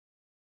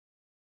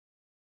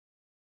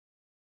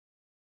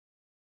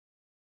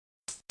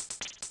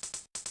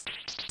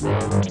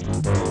Welcome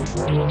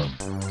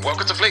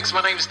to Flicks,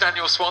 my name is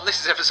Daniel Swan. This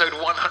is episode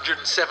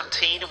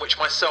 117, in which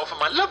myself and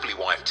my lovely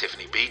wife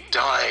Tiffany B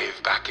dive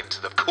back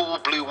into the cool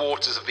blue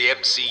waters of the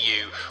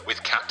MCU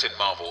with Captain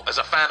Marvel. As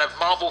a fan of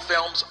Marvel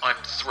films, I'm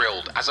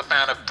thrilled. As a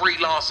fan of Brie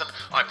Larson,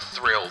 I'm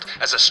thrilled.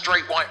 As a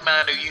straight white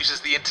man who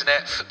uses the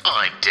internet,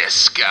 I'm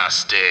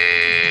disgusted.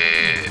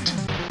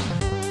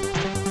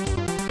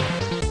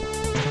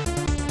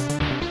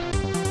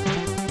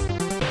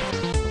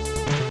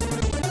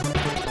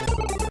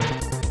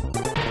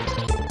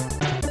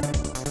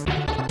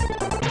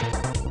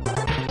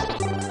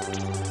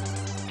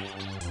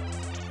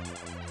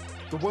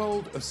 The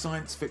world of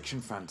science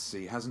fiction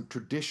fantasy hasn't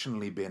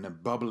traditionally been a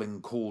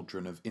bubbling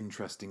cauldron of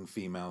interesting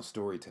female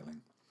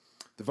storytelling.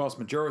 The vast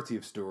majority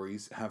of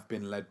stories have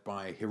been led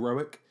by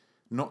heroic,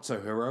 not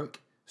so heroic,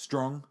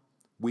 strong,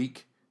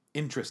 weak,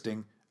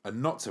 interesting,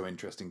 and not so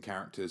interesting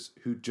characters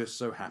who just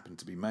so happen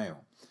to be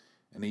male.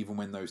 And even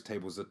when those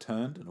tables are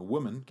turned and a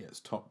woman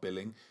gets top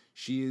billing,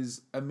 she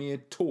is a mere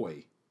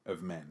toy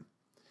of men.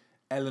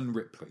 Ellen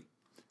Ripley,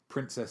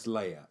 Princess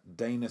Leia,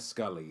 Dana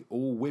Scully,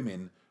 all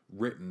women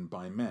written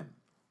by men.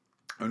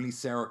 Only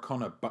Sarah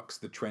Connor bucks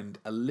the trend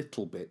a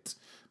little bit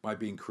by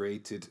being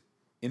created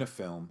in a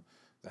film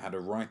that had a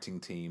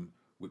writing team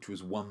which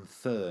was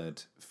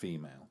 1/3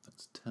 female.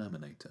 That's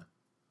Terminator.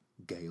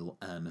 Gail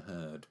Ann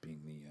Hurd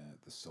being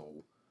the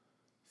sole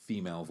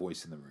female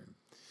voice in the room.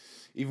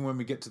 Even when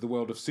we get to the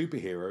world of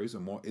superheroes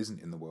and what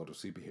isn't in the world of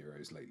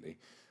superheroes lately,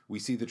 we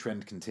see the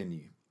trend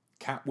continue.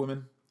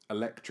 Catwoman,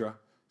 Elektra,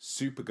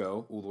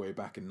 Supergirl all the way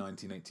back in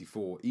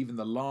 1984, even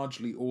the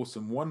largely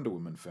awesome Wonder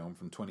Woman film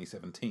from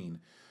 2017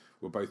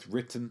 were both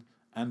written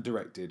and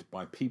directed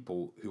by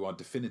people who are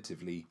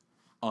definitively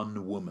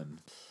unwoman.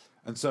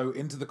 And so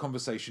into the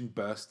conversation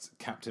bursts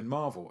Captain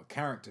Marvel, a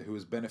character who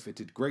has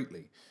benefited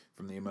greatly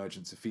from the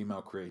emergence of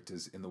female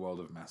creators in the world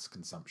of mass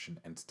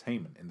consumption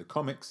entertainment. In the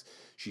comics,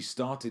 she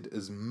started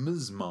as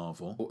Ms.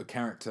 Marvel, a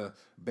character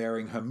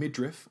bearing her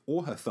midriff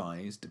or her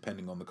thighs,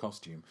 depending on the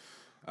costume.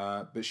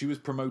 But she was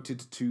promoted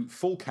to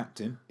full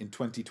captain in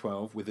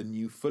 2012 with a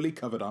new fully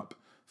covered up,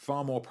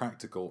 far more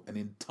practical and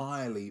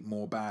entirely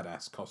more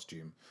badass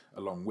costume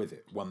along with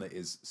it, one that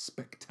is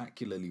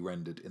spectacularly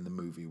rendered in the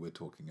movie we're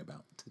talking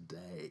about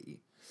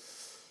today.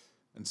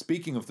 And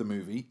speaking of the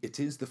movie, it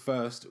is the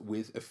first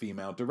with a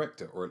female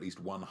director, or at least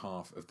one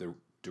half of the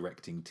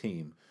directing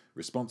team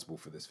responsible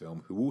for this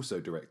film, who also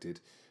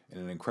directed, in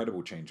an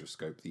incredible change of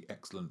scope, the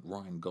excellent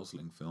Ryan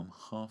Gosling film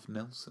Half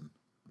Nelson.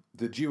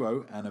 The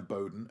duo, Anna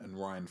Boden and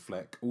Ryan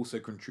Fleck, also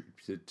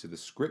contributed to the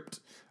script,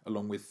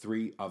 along with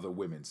 3 other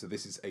women. So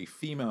this is a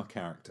female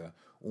character,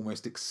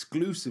 almost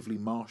exclusively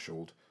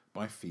marshalled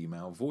by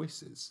female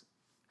voices.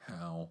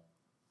 How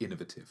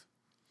innovative.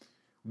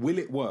 Will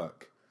it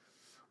work?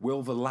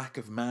 Will the lack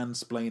of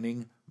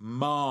mansplaining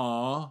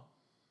marvel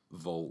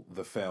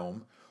the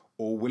film,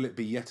 or will it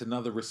be yet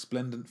another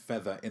resplendent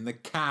feather in the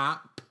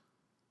cap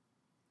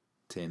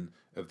tin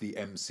of the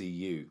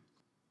MCU?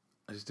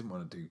 I just didn't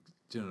want to do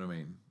you know what I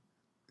mean?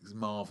 Because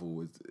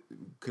Marvel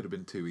could have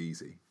been too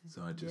easy,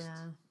 so I just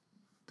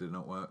did it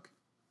not work.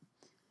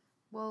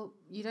 Well,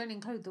 you don't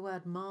include the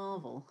word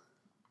Marvel.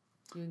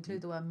 You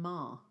include the word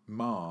Ma.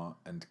 Ma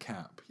and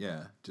Cap,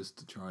 yeah, just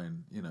to try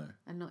and,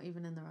 And not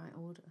even in the right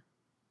order.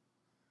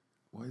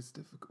 Why is it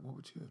difficult? What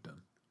would you have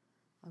done?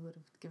 I would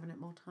have given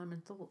it more time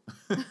and thought.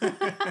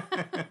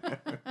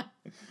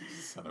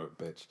 Son of a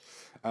bitch.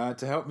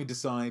 To help me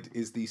decide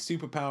is the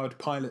superpowered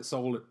pilot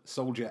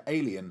soldier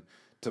alien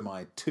to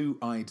my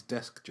 2-eyed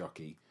desk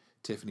jockey,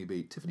 Tiffany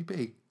B. Tiffany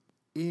B,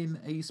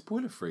 in a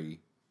spoiler-free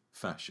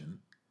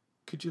fashion,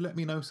 could you let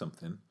me know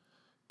something?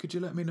 Could you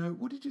let me know,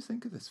 what did you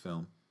think of this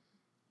film?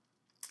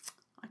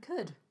 I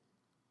could.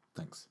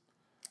 Thanks.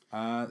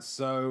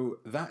 So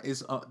that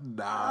is... no!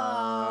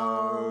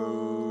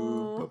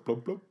 Blop,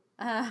 blop,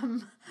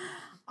 blop.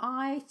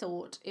 I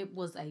thought it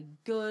was a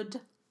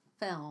good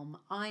film.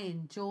 I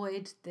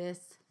enjoyed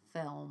this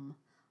film.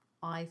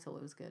 I thought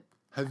it was good.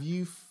 Have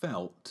you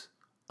felt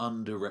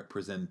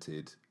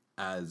underrepresented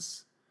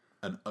as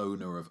an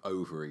owner of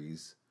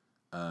ovaries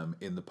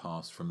in the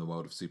past from the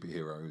world of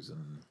superheroes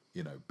and,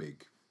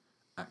 big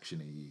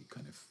action-y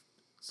kind of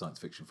science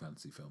fiction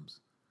fantasy films?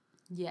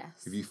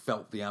 Yes. Have you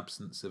felt the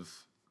absence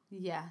of...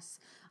 Yes.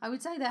 I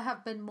would say there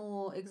have been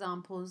more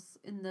examples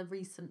in the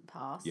recent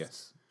past.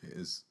 Yes, it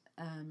is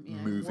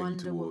moving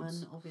Wonder towards...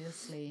 Woman,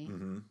 obviously,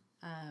 Mm-hmm.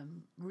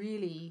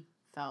 really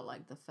felt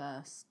like the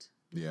first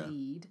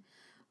lead.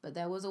 But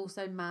there was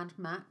also Mad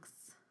Max.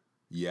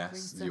 Yes,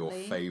 recently. Your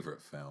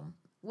favourite film.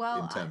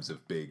 Well, in terms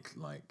of big,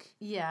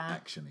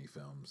 action-y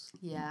films.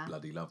 Yeah. You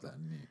bloody love that,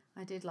 didn't you?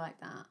 I did like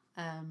that.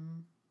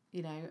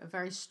 A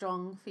very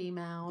strong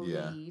female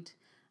lead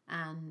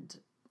and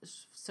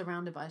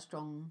surrounded by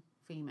strong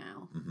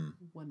female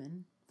women.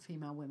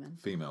 Female women,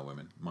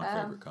 my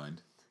favourite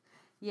kind.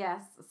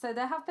 Yes, so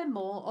there have been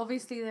more.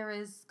 Obviously, there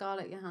is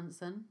Scarlett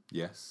Johansson.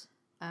 Yes.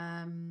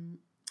 And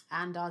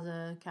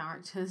other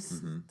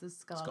characters. The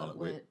Scarlet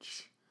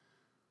Witch.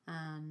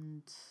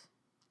 And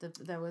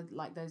There were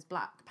like those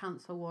Black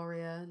Panther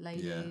warrior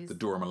ladies. Yeah, the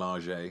Dora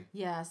Milaje.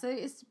 Yeah, so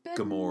it's been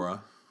Gamora,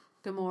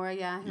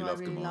 yeah, who I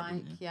really Gamora,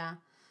 like. Yeah.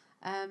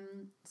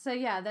 So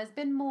yeah, there's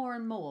been more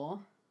and more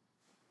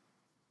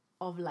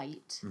of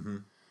late. Mm-hmm.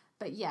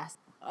 But yes,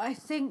 I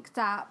think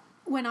that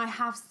when I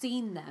have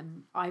seen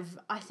them, I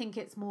think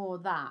it's more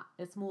that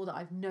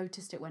I've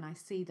noticed it when I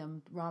see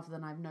them rather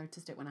than I've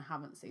noticed it when I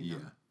haven't seen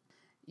them.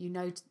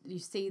 You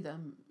see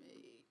them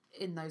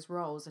in those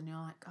roles and you're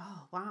like,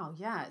 oh wow,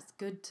 yeah, it's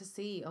good to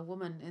see a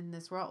woman in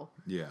this role.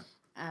 Yeah.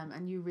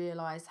 And you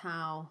realise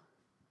how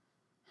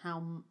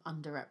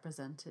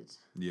underrepresented.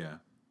 Yeah.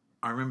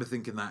 I remember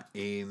thinking that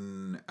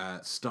in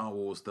Star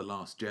Wars The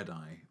Last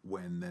Jedi,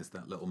 when there's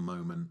that little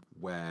moment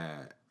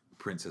where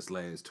Princess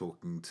Leia is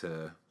talking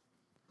to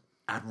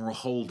Admiral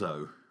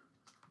Holdo,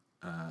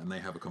 and they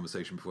have a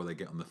conversation before they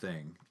get on the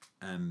thing,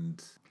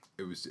 and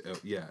it was,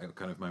 a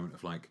kind of moment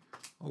of like,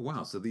 oh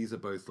wow, so these are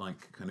both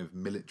like kind of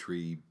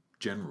military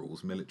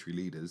generals, military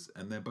leaders,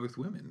 and they're both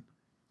women.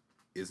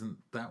 Isn't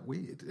that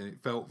weird? And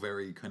it felt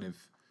very kind of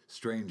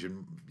strange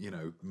and,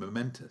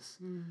 momentous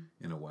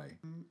in a way.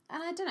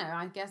 And I don't know,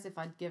 I guess if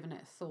I'd given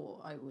it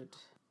thought, I would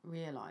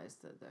realise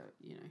that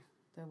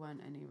there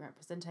weren't any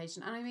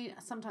representation. And I mean,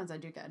 sometimes I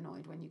do get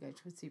annoyed when you go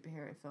to a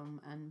superhero film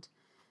and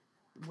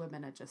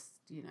women are just,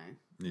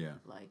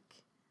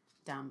 like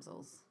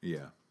damsels.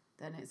 Yeah.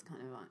 Then it's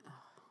kind of like,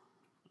 oh,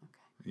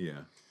 okay.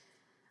 Yeah.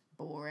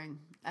 Boring.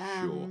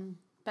 Sure.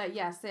 But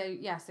yeah, so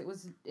yes, it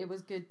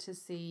was good to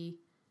see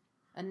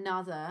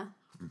another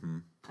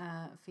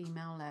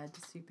female-led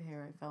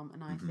superhero film,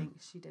 and I think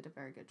she did a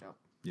very good job.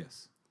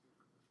 Yes.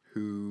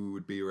 Who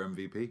would be your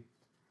MVP?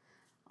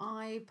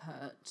 I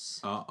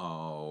put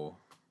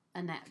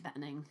Annette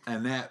Bening.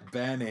 Annette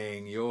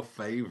Bening, your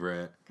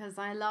favourite. Because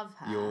I love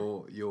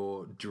her.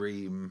 Your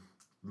dream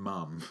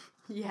mum.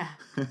 Yeah.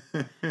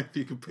 If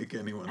you could pick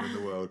anyone in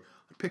the world,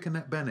 I'd pick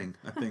Annette Bening,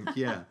 I think,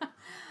 yeah.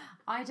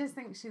 I just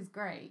think she's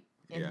great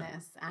in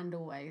this and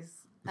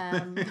always.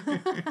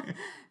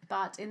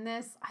 But in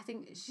this, I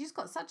think she's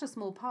got such a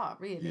small part,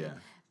 really. Yeah.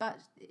 But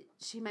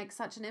she makes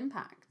such an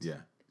impact.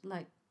 Yeah.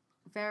 Like,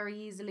 very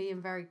easily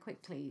and very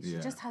quickly. She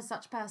just has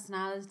such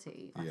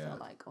personality, I feel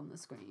like, on the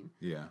screen.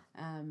 Yeah.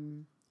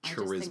 Charisma. I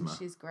just think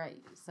she's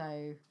great.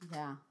 So,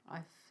 yeah, I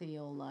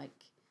feel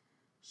like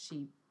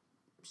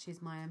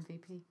she's my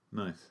MVP.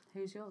 Nice.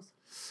 Who's yours?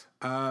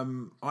 I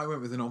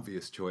went with an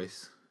obvious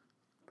choice.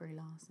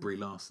 Brie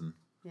Larson.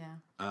 Yeah.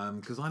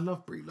 Because I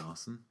love Brie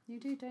Larson. You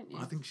do, don't you?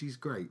 I think she's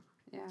great.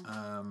 Yeah.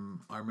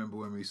 I remember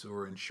when we saw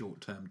her in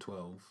Short Term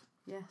 12.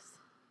 Yes.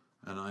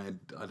 And I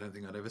don't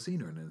think I'd ever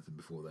seen her in anything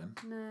before then.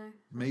 No.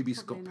 Maybe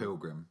Scott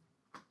Pilgrim.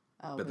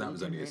 Oh, but that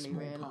was only really a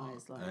small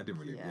part. Like, I didn't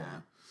really,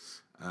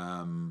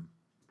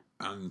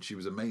 and she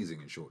was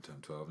amazing in Short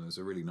Term 12, and it was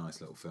a really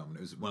nice little film. And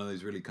it was one of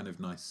those really kind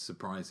of nice,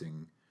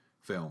 surprising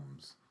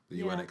films that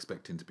you weren't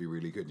expecting to be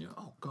really good. And you're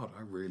like, oh, God,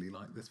 I really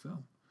like this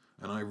film.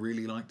 And I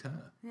really liked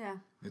her. Yeah.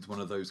 It's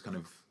one of those kind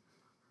of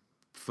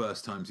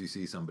first times you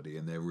see somebody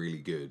and they're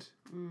really good,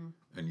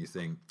 and you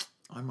think,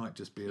 I might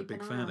just be a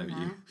big fan of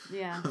you.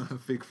 Yeah. I'm a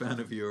big fan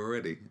of you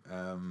already.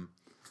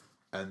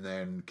 And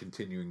then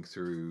continuing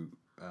through,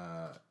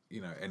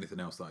 anything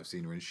else that I've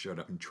seen her in. She showed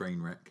up in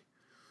Trainwreck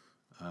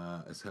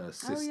as her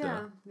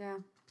sister. Oh, yeah.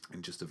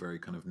 In just a very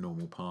kind of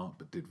normal part,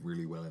 but did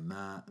really well in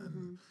that.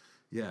 And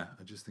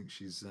I just think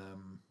she's,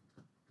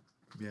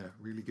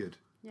 really good.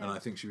 Yeah. And I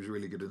think she was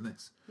really good in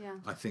this. Yeah.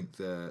 I think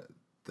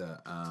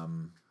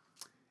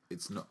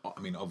it's not, I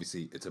mean,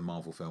 obviously it's a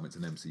Marvel film, it's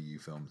an MCU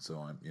film,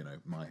 so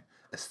my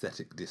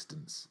aesthetic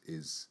distance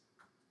is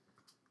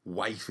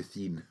way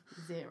thin.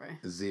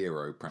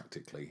 Zero,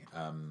 practically.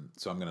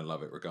 So I'm going to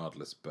love it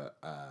regardless. But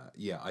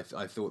I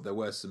thought there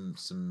were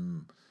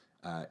some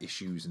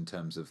issues in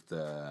terms of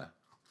I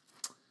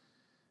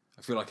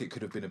feel like it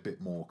could have been a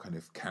bit more kind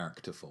of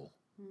characterful.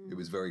 It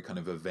was very kind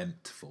of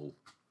eventful,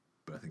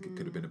 but I think it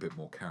could have been a bit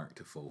more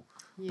characterful.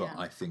 Yeah. But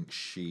I think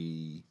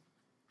she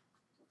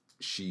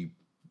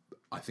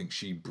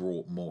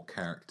brought more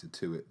character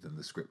to it than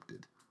the script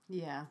did.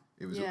 Yeah.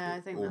 It was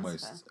I think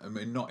almost, that's fair. I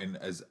mean, not in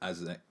as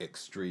an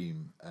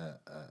extreme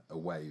a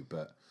way,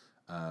 but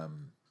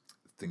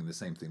thinking the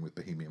same thing with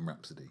Bohemian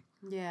Rhapsody.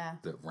 Yeah.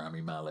 That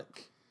Rami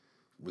Malek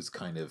was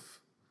kind of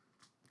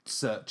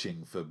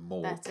searching for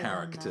more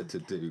better than to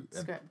do.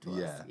 Script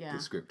was, the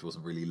script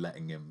wasn't really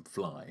letting him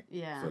fly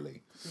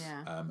fully.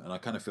 Yeah. And I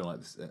kind of feel like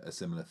this, a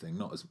similar thing,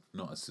 not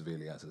as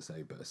severely as I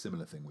say, but a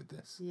similar thing with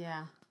this.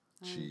 Yeah.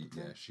 She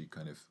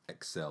kind of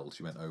excelled.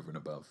 She went over and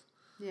above.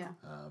 Yeah.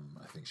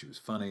 I think she was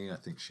funny. I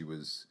think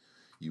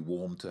you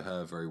warmed to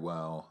her very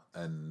well.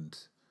 And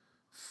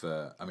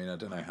I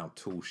don't know how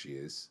tall she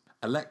is.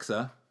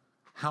 Alexa,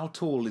 how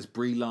tall is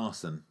Brie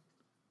Larson?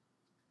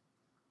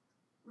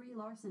 Brie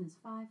Larson is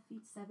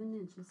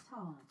 5'7"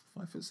 tall.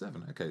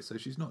 5'7". Okay, so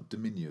she's not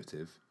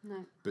diminutive.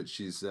 No. But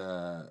she's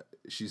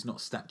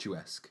not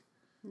statuesque.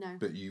 No.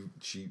 But you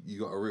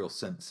got a real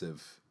sense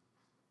of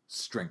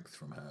strength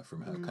from her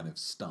kind of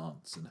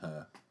stance and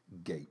her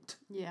gait.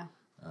 Yeah.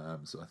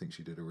 So I think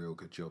she did a real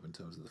good job in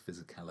terms of the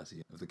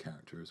physicality of the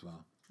character as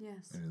well.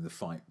 Yes. And in the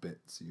fight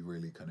bits, you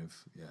really kind of,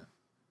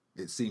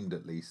 it seemed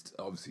at least,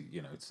 obviously,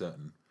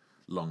 certain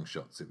long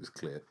shots, it was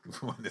clear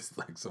when it's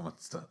like someone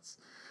starts.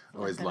 I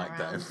always like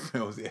that in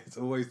films. Yeah, it's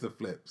always the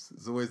flips.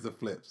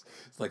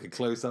 It's like a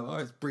close-up. Oh,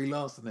 it's Brie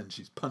Larson, and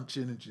she's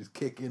punching and she's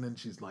kicking and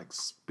she's like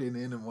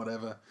spinning and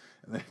whatever.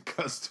 And then it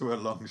cuts to a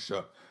long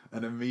shot,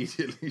 and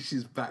immediately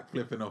she's back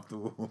flipping off the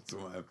walls or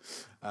whatever.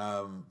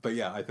 But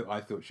yeah,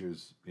 I thought she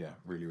was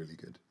really, really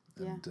good.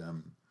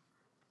 And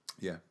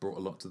brought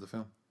a lot to the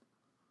film.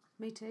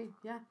 Me too.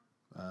 Yeah.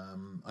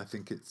 I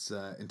think it's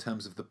in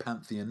terms of the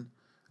pantheon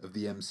of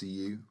the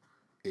MCU,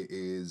 it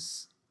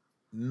is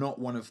not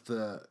one of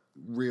the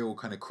real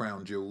kind of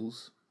crown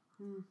jewels,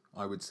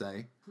 I would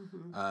say.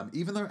 Mm-hmm.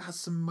 Even though it has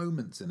some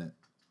moments in it.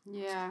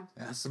 Yeah.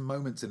 It has some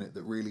moments in it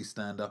that really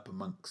stand up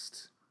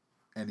amongst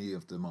any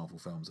of the Marvel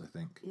films, I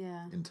think.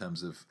 Yeah. In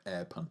terms of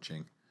air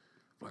punching.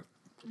 Like,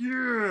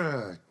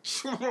 yeah!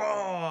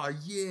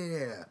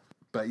 Yeah!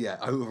 But yeah,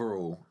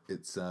 overall,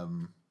 it's...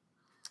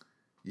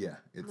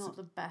 it's not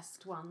the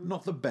best one.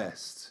 Not the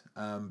best,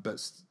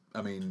 but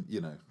I mean,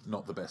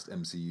 not the best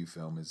MCU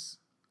film is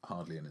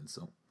hardly an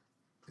insult.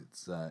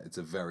 It's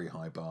a very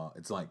high bar.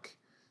 It's like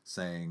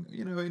saying,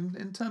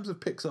 in terms of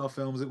Pixar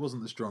films, it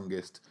wasn't the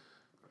strongest.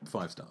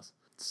 5 stars.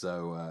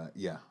 So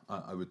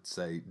I would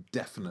say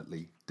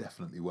definitely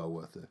well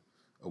worth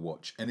a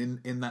watch.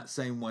 And in that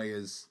same way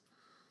as,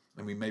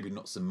 I mean, maybe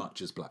not so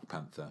much as Black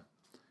Panther,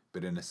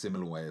 but in a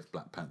similar way as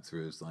Black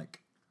Panther is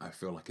like, I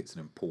feel like it's an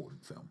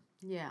important film.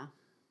 Yeah.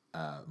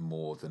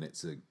 More than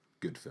it's a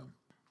good film.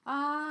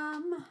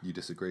 You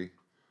disagree?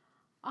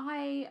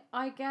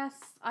 I guess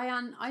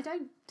I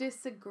don't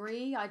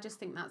disagree. I just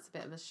think that's a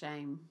bit of a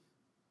shame,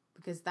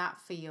 because that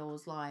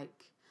feels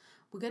like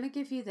we're going to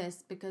give you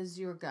this because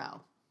you're a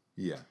girl.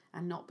 Yeah.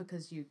 And not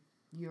because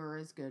you're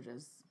as good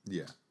as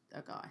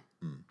a guy.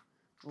 Mm.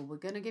 Well, we're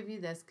going to give you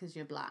this because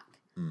you're black.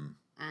 Mm.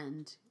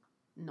 And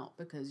not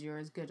because you're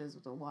as good as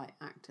the white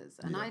actors.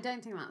 And I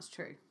don't think that's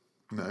true.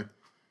 No.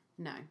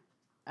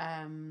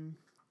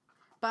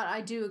 But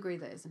I do agree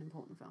that it's an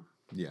important film.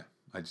 Yeah,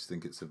 I just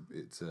think it's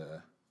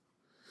a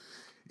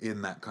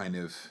in that kind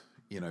of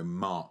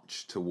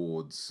march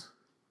towards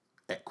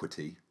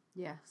equity.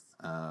 Yes.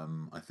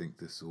 I think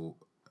this will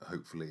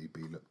hopefully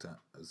be looked at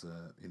as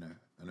an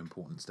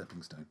important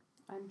stepping stone.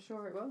 I'm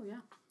sure it will.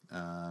 Yeah.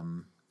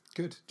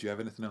 Good. Do you have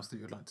anything else that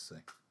you'd like to say?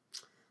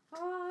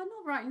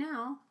 Not right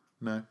now.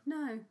 No.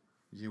 No.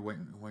 You're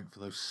waiting for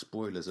those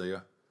spoilers, are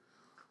you?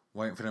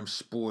 Waiting for them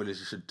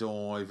spoilers to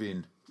dive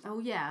in. Oh,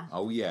 yeah.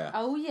 Oh, yeah.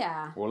 Oh,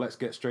 yeah. Well, let's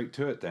get straight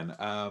to it then.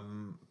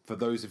 For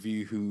those of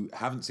you who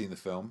haven't seen the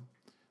film,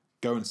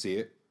 go and see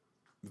it.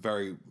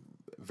 Very,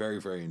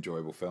 very, very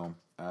enjoyable film.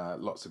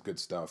 Lots of good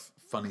stuff.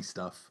 Funny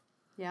stuff.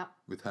 Yeah.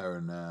 With her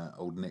and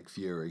old Nick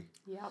Fury.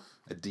 Yep.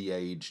 A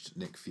de-aged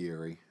Nick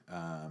Fury.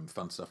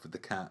 Fun stuff with the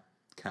cat.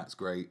 Cat's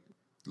great.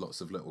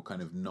 Lots of little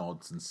kind of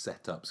nods and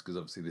setups, because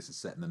obviously this is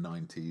set in the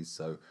 90s,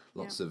 so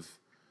lots of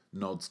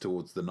nods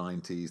towards the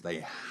 90s. They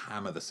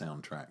hammer the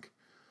soundtrack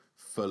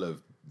full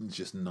of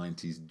just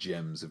 90s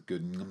gems of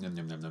good, like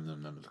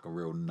a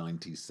real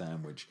 90s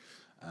sandwich.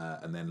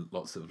 And then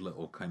lots of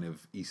little kind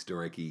of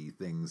Easter eggy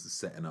things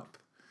setting up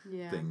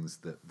things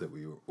that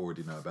we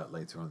already know about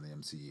later on in the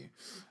MCU.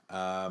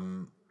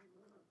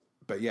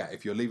 But yeah,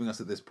 if you're leaving us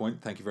at this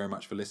point, thank you very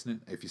much for listening.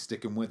 If you're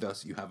sticking with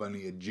us, you have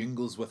only a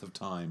jingle's worth of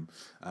time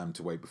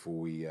to wait before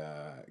we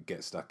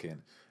get stuck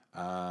in.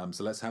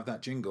 So let's have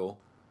that jingle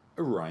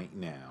right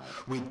now.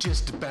 We're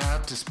just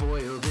about to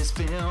spoil this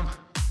film,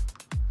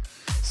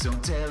 so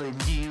I'm telling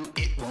you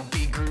it won't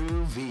be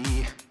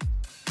groovy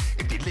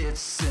if you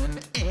listen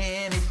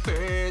any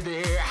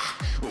further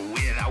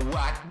without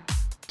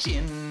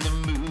watching the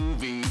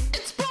movie.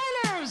 It's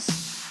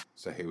spoilers!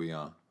 So here we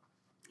are.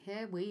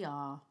 Here we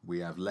are. We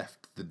have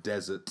left the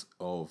desert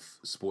of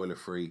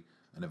spoiler-free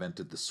and have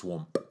entered the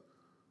swamp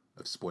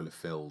of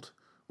spoiler-filled,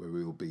 where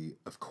we will be,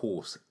 of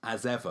course,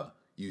 as ever,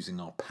 using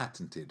our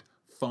patented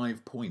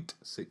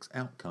 5.6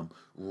 outcome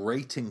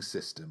rating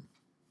system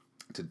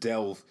to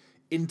delve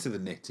into the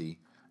nitty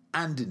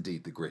and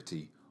indeed the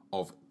gritty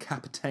of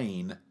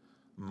Captain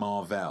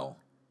Marvel,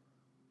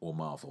 or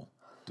Marvel,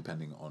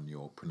 depending on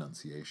your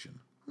pronunciation.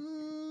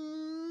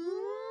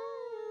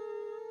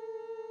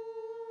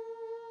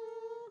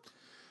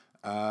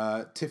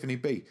 Tiffany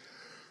B.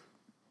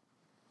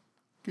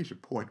 Give us a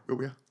point,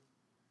 will you?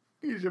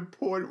 Give us a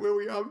point,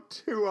 will you? I'm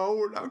too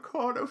old. I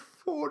can't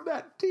afford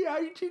that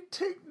de-aging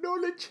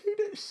technology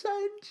that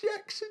Sam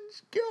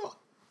Jackson's got.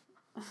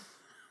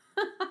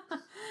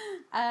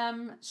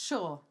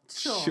 Sure.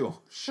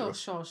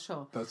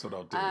 That's what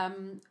I'll do.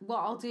 What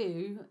I'll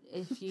do,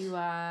 if you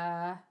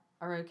are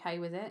okay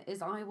with it,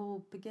 is I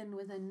will begin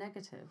with a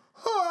negative.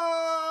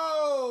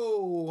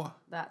 Oh!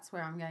 That's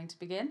where I'm going to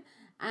begin.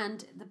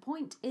 And the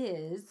point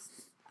is...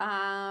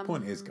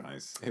 point is,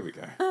 guys, here we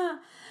go.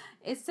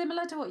 It's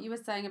similar to what you were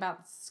saying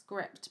about the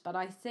script, but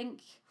I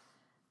think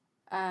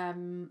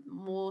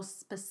more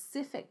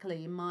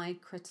specifically my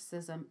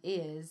criticism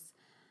is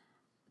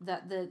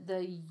that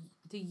the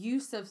the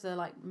use of the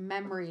like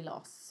memory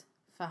loss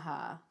for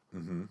her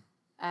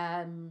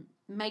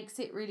makes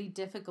it really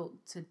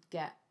difficult to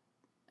get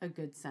a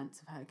good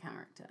sense of her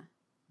character.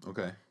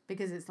 Okay.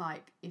 Because it's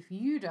like, if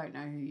you don't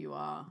know who you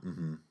are,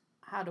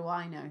 how do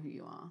I know who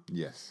you are?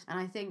 Yes. And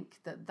I think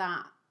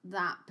that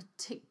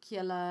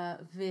particular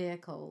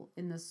vehicle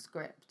in the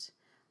script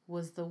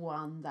was the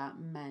one that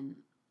meant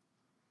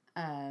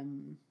that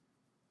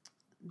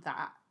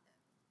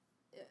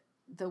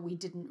we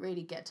didn't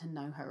really get to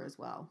know her as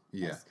well.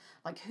 Yeah.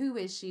 Like, who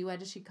is she? Where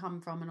does she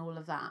come from? And all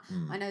of that.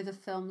 I know the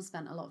film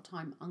spent a lot of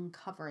time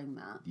uncovering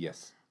that.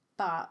 Yes.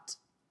 But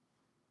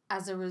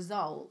as a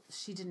result,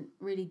 she didn't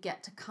really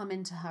get to come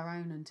into her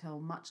own until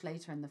much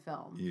later in the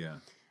film. Yeah.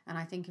 And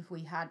I think if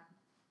we had,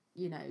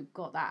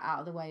 got that out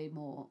of the way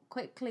more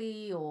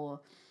quickly,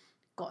 or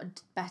got a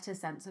better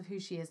sense of who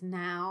she is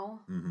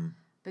now,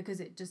 because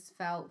it just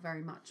felt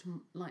very much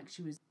like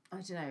she was, I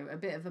don't know, a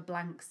bit of a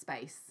blank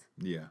space.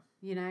 Yeah.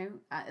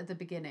 At the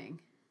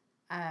beginning,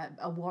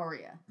 a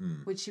warrior,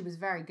 which she was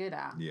very good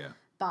at. Yeah.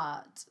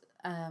 But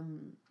I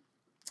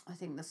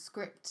think the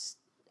script,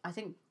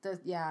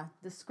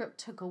 the script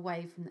took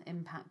away from the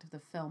impact of the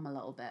film a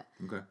little bit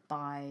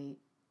by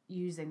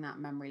using that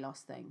memory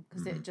loss thing,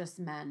 because it just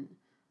meant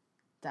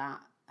that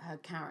her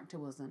character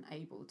wasn't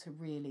able to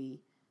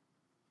really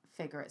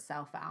figure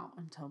itself out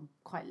until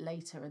quite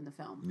later in the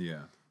film.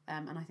 Yeah.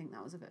 And I think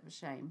that was a bit of a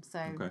shame. So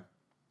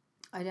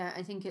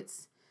I think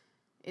it's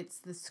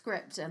the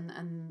script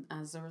and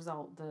as a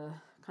result the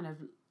kind of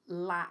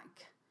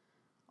lack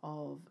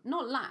of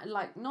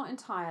not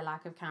entire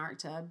lack of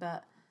character,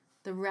 but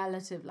the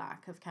relative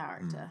lack of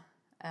character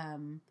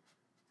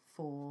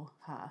for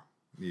her.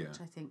 Yeah. Which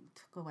I think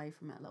took away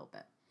from it a little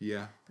bit.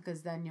 Yeah.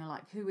 Because then you're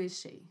like, who is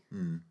she?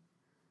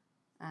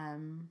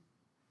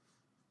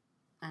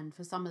 And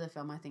for some of the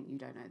film, I think you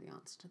don't know the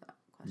answer to that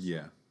question.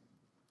 Yeah.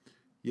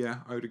 Yeah,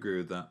 I would agree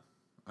with that.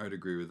 I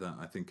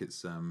think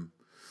it's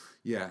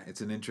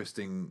it's an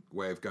interesting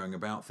way of going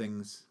about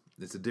things.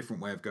 It's a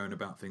different way of going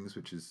about things,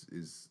 which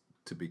is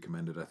to be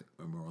commended. I think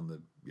when we're on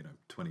the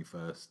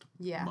 21st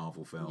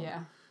Marvel film,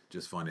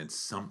 just finding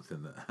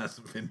something that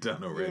hasn't been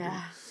done already.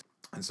 Yeah.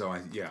 And so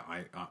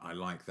I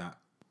like that.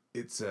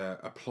 It's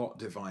a plot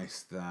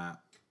device that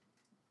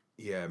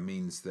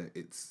means that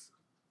it's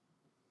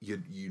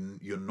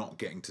you're not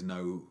getting to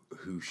know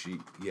who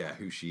she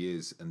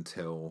is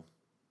until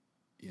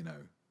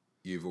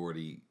you've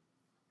already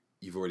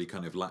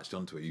kind of latched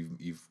onto it.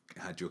 You've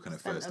had your kind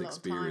of first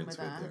experience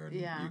with her,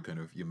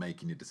 and you're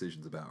making your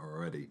decisions about her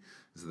already.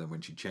 So then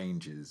when she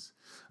changes,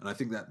 and I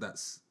think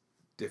that's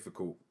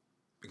difficult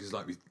because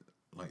like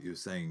you were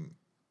saying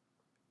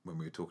when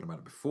we were talking about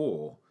it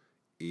before,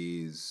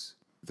 is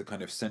the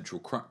kind of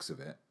central crux of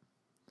it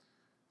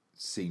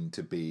seemed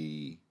to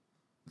be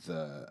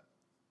the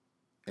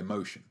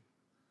emotion,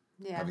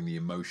 having the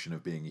emotion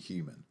of being a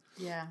human.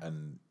 Yeah.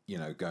 And,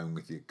 going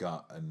with your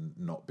gut and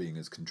not being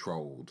as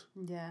controlled.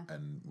 Yeah.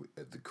 And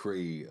the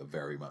Kree are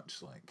very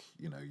much like,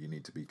 you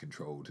need to be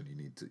controlled and you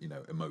need to,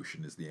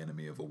 emotion is the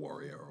enemy of a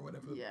warrior or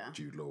whatever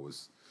Jude Law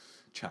was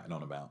chatting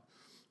on about.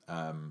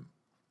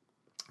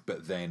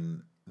 But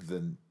then,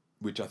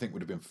 which I think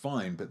would have been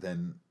fine, but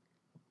then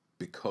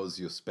because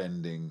you're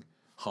spending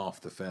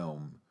half the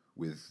film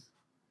with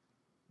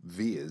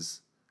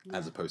Veers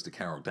as opposed to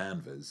Carol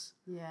Danvers.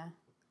 Yeah.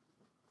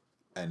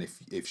 And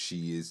if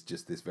she is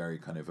just this very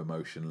kind of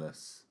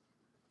emotionless,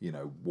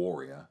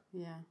 warrior,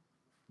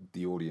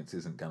 the audience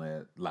isn't going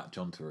to latch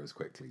onto her as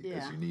quickly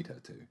as you need her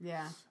to.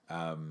 Yeah.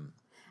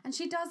 And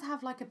she does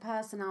have like a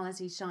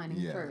personality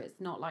shining through. It's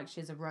not like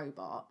she's a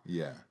robot.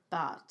 Yeah.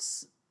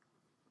 But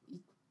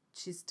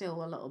she's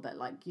still a little bit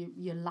like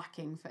you're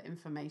lacking for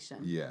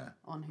information.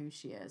 On who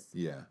she is.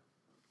 Yeah.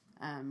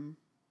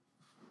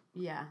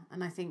 Yeah,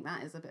 and I think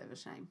that is a bit of a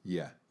shame.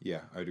 Yeah,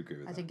 I would agree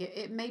with that. I think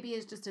it maybe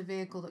is just a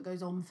vehicle that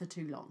goes on for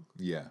too long.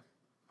 Yeah.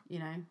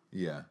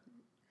 Yeah.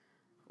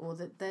 Or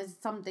that there's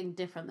something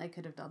different they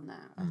could have done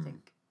there, I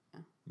think.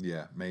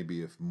 Yeah,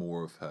 maybe if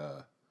more of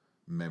her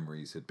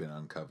memories had been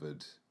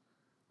uncovered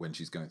when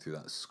she's going through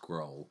that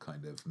scroll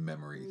kind of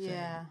memory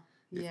thing.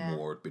 If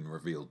more had been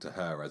revealed to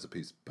her as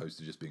opposed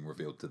to just being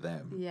revealed to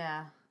them.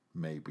 Yeah.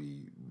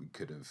 Maybe we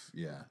could have,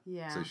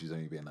 So she's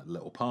only being a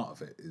little part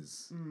of it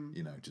is,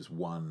 just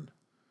one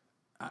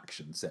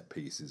action set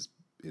piece is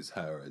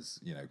her as,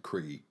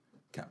 Kree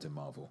Captain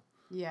Marvel.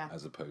 Yeah.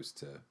 As opposed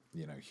to,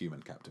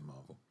 human Captain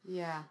Marvel.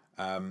 Yeah.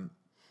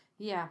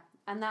 Yeah.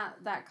 And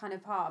that kind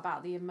of part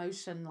about the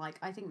emotion, like,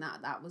 I think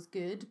that was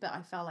good, but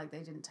I felt like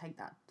they didn't take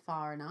that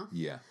far enough.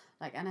 Yeah.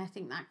 Like, and I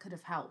think that could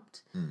have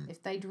helped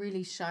if they'd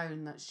really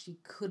shown that she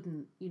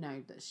couldn't,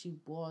 that she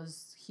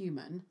was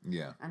human.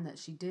 Yeah. And that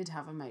she did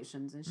have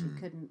emotions and she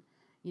couldn't,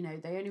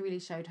 they only really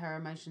showed her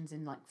emotions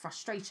in like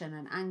frustration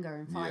and anger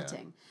and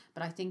fighting. Yeah.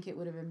 But I think it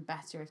would have been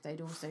better if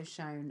they'd also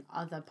shown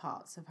other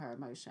parts of her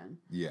emotion.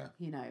 Yeah.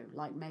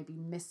 Like maybe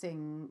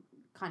missing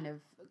kind of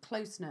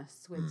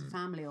closeness with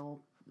family or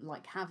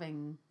like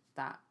having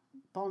that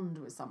bond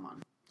with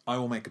someone. I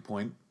will make a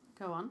point.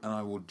 Go on. And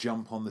I will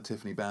jump on the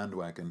Tiffany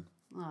bandwagon.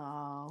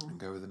 Oh. And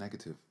go with the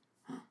negative.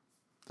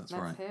 That's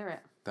Let's right. hear it.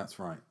 That's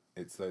right.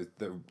 It's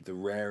the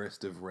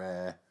rarest of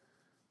rare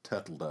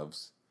turtle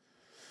doves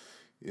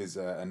is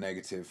a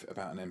negative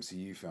about an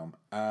MCU film.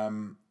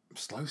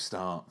 Slow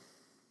start.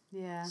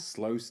 Yeah.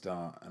 Slow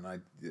start. And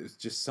it was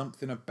just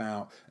something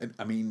about...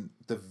 I mean,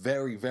 the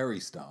very, very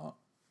start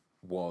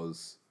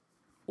was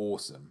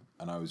awesome.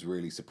 And I was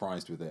really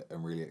surprised with it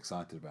and really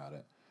excited about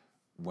it.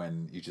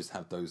 When you just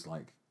have those,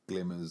 like,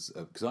 glimmers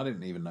of... Because I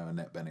didn't even know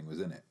Annette Bening was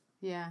in it.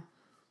 Yeah.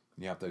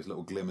 You have those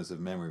little glimmers of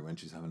memory when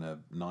she's having a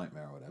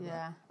nightmare or whatever.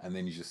 Yeah. And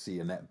then you just see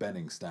Annette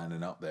Bening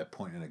standing up there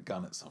pointing a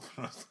gun at someone.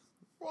 I was like,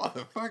 what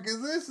the fuck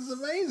is this? This is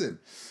amazing.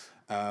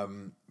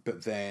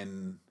 But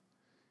then,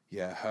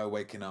 yeah, her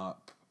waking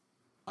up,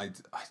 I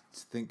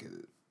think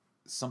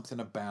something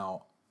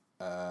about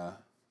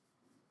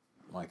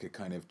like a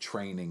kind of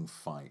training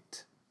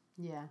fight.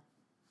 Yeah.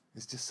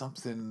 It's just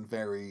something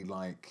very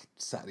like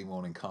Saturday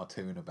morning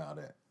cartoon about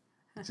it.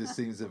 It just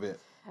seems a bit...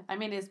 I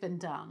mean, it's been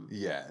done.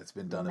 Yeah, it's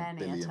been done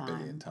Many a a time.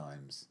 billion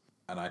times.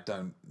 And I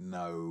don't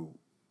know...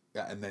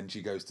 And then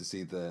she goes to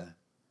see the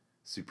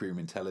Supreme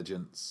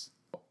Intelligence.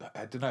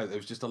 I don't know, there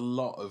was just a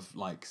lot of,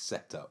 like,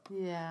 setup.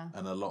 Yeah.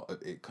 And a lot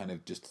of... It kind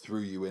of just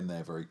threw you in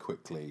there very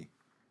quickly.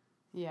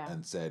 Yeah.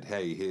 And said,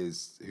 hey,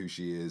 here's who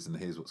she is and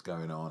here's what's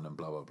going on and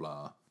blah, blah,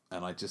 blah.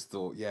 And I just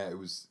thought, yeah, it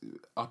was...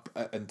 up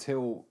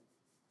until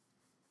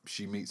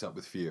she meets up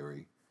with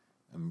Fury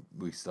and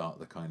we start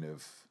the kind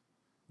of...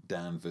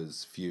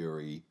 Danvers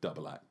Fury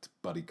double act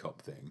buddy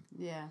cop thing,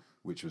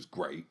 which was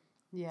great.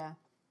 Yeah.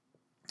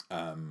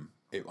 I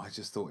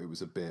just thought it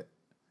was a bit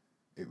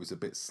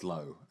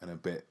slow and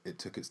it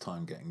took its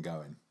time getting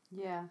going.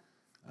 Yeah.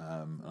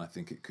 And I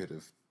think it could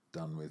have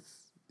done with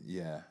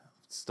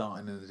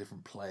starting in a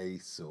different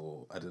place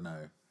or I don't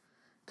know,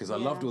 because I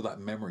loved all that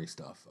memory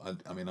stuff.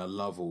 I mean I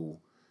love all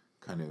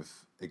kind of,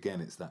 again,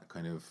 it's that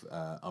kind of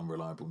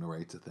unreliable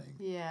narrator thing.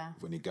 Yeah.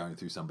 When you're going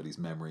through somebody's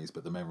memories,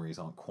 but the memories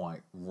aren't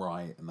quite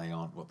right and they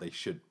aren't what they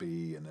should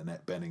be, and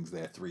Annette Bening's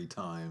there 3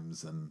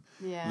 times and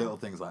little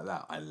things like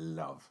that. I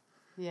love.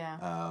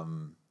 Yeah.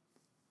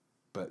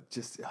 But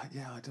just, I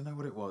don't know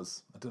what it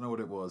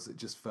was. It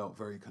just felt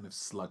very kind of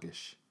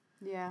sluggish.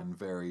 Yeah. And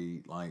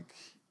very, like,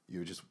 you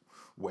were just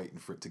waiting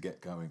for it to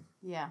get going.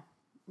 Yeah.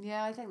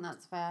 Yeah, I think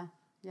that's fair.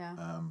 Yeah.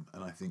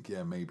 And I think,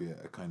 maybe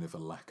a kind of a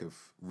lack of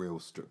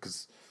real...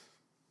 Because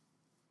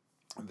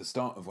at the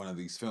start of one of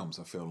these films,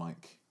 I feel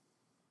like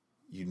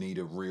you need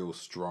a real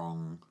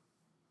strong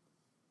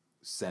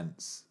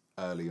sense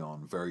early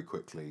on, very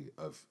quickly,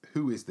 of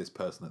who is this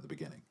person at the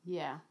beginning.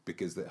 Yeah.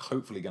 Because they're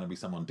hopefully going to be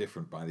someone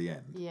different by the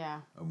end.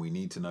 Yeah. And we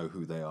need to know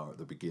who they are at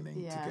the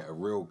beginning to get a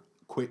real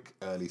quick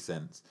early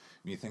sense.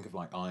 When you think of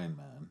like Iron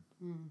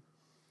Man,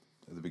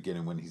 at the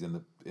beginning when he's in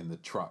the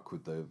truck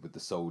with the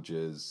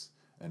soldiers...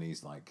 And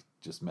he's like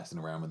just messing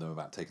around with them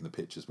about taking the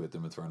pictures with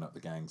them and throwing up the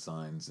gang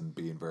signs and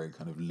being very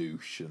kind of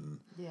louche and,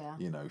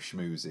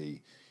 schmoozy.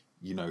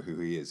 You know who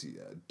he is.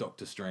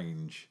 Doctor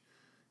Strange,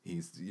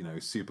 he's,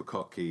 super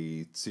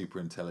cocky, super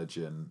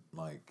intelligent,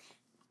 like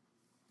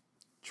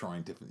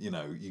trying different,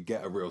 you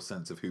get a real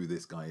sense of who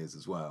this guy is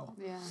as well.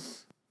 Yeah.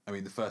 I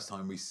mean, the first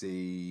time we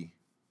see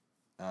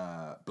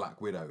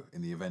Black Widow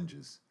in the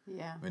Avengers.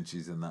 Yeah. When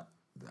she's in that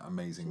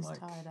amazing, she's like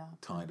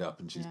tied up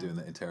and she's doing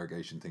the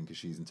interrogation thing because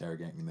she's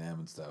interrogating them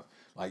and stuff.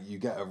 Like you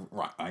get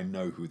I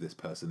know who this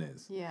person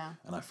is. Yeah.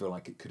 And I feel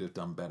like it could have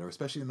done better,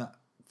 especially in that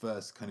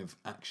first kind of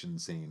action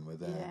scene where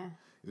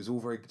it was all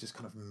very just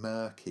kind of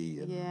murky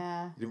and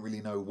you didn't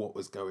really know what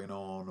was going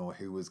on or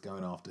who was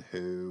going after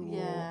who.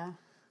 Yeah.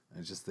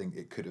 I just think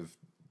it could have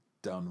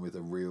done with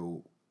a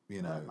real,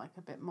 like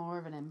a bit more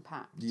of an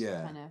impact.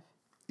 Yeah. Kind of.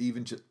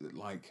 Even just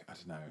like, I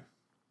don't know,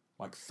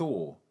 like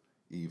Thor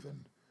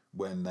even.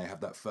 When they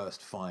have that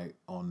first fight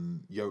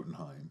on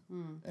Jotunheim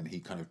and he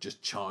kind of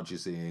just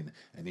charges in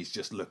and he's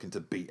just looking to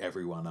beat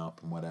everyone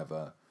up and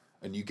whatever.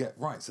 And you get,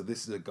 so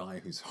this is a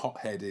guy who's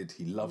hot-headed,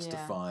 he loves to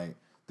fight,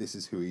 this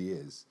is who he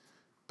is.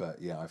 But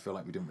I feel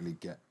like we didn't really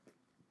get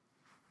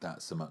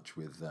that so much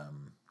with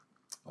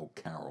old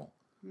Carol.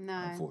 No,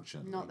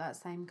 unfortunately. Not that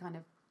same kind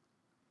of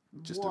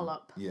just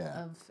wallop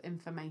of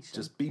information.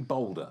 Just be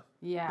bolder.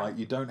 Yeah. Like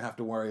you don't have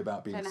to worry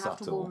about being subtle. Don't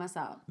have to warm us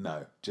up.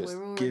 No, just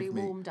we're already give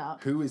me warmed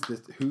up. Who is this?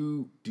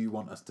 Who do you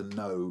want us to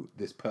know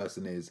this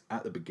person is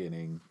at the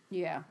beginning?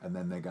 Yeah. And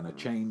then they're going to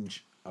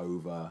change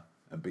over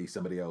and be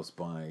somebody else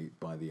by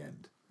the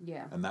end.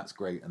 Yeah. And that's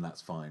great and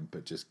that's fine,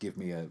 but just give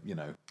me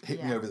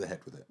hit me over the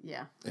head with it.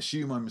 Yeah.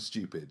 Assume I'm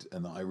stupid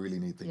and that I really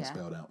need things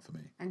spelled out for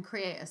me. And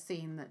create a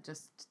scene that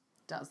just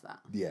does that.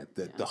 Yeah.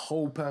 The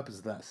whole purpose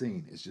of that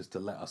scene is just to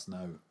let us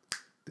know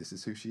this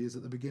is who she is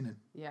at the beginning.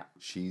 Yeah.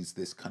 She's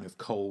this kind of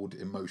cold,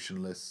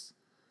 emotionless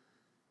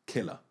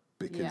killer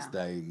because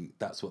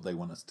that's what they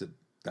want us to,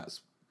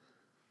 that's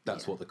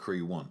what the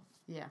Kree want.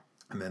 Yeah.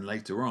 And then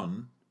later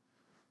on,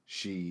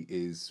 she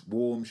is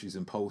warm, she's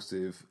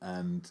impulsive,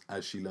 and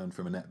as she learned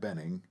from Annette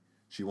Bening,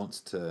 she wants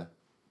to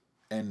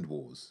end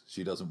wars.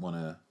 She doesn't want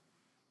to,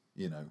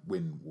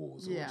 win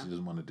wars, or she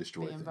doesn't want to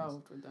destroy things. Be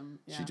involved with them.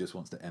 Yeah. She just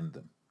wants to end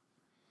them.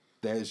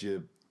 There's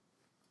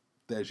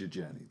there's your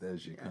journey.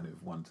 There's your kind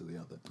of one to the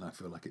other. And I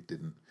feel like it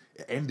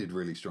ended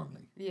really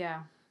strongly. Yeah.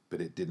 But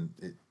it didn't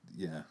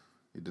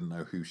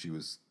know who she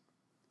was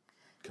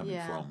coming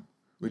from.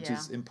 Which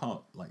is in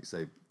part, like you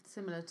say,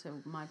 similar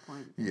to my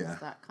point. Yeah.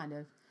 That kind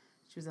of,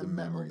 she was a the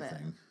little memory bit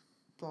thing.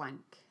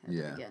 blank at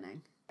the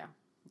beginning. Yeah.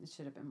 It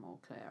should have been more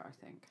clear, I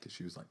think. Because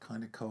she was like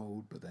kind of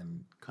cold, but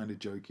then kind of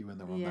jokey when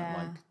they were on that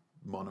like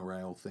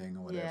monorail thing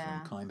or whatever,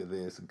 and kind of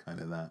this and kind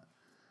of that.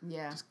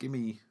 Yeah. Just give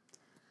me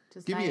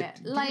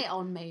lay it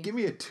on me. Give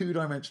me a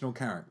 2-dimensional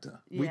character.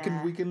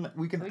 Yeah. We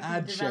can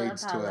add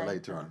shades to her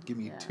later on. Give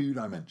me 2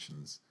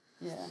 dimensions.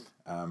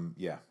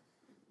 Yeah.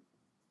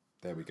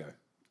 There we go.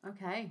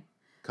 Okay.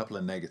 Couple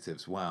of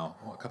negatives. Wow.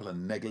 What a couple of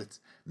negative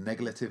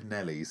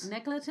Nellies.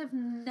 Negative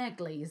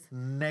neglies.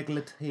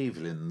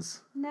 Neglativlins.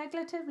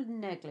 Negative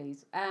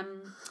neglies.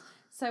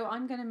 So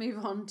I'm going to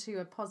move on to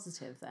a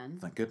positive then.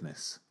 Thank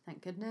goodness.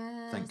 Thank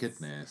goodness. Thank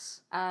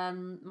goodness.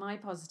 My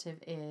positive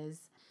is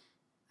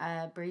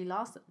Brie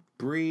Larson.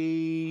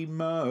 Brie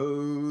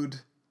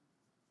mode.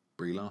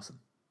 Brie Larson.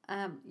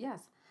 Yes.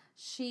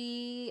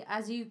 She,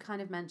 as you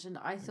kind of mentioned,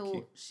 I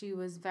thought she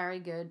was very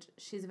good.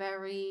 She's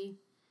very,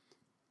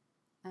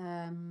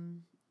 I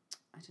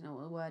don't know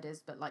what the word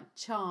is, but like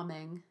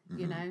charming,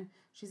 you know?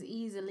 She's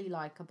easily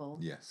likable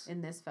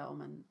in this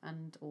film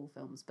and all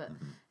films, but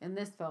in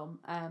this film.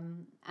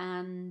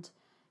 And,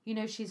 you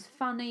know, she's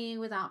funny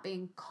without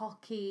being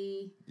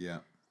cocky. Yeah.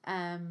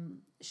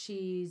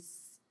 She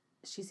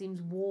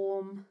seems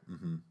warm,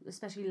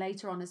 especially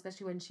later on,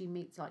 especially when she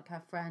meets like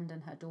her friend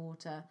and her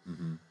daughter.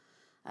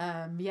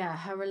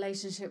 Her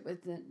relationship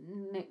with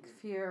Nick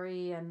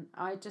Fury, and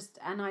I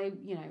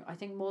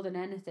think more than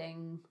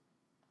anything,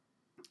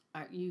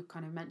 you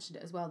kind of mentioned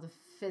it as well, the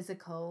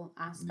physical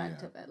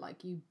aspect of it.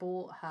 Like, you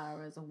bought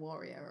her as a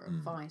warrior or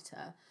a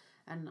fighter,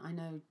 and I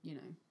know, you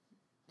know,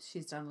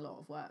 she's done a lot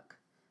of work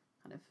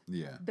kind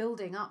of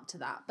building up to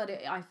that, but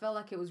I felt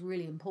like it was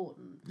really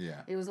important.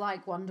 It was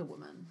like Wonder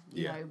Woman,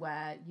 you know,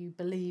 where you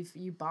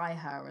buy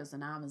her as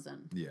an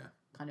Amazon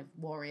kind of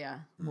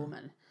warrior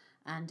woman.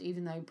 And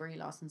even though Brie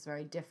Larson's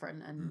very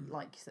different and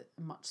like you said,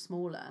 much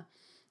smaller,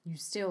 you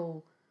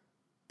still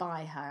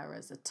buy her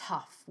as a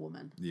tough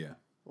woman. Yeah.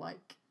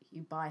 Like,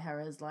 you buy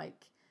her as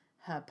like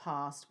her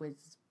past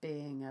with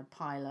being a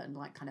pilot and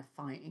like kind of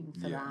fighting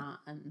for that,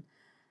 and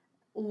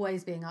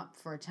always being up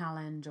for a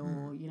challenge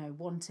or, you know,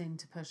 wanting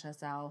to push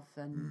herself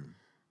and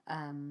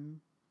on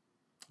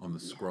the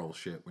scroll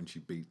ship when she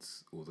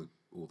beats all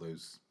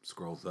those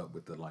scrolls up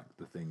with the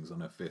things on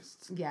her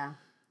fists. Yeah.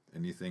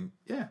 And you think,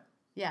 yeah,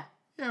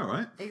 all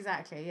right.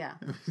 Exactly, yeah.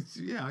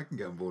 Yeah, I can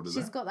get on board with that.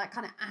 She's got that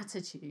kind of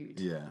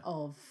attitude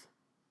of,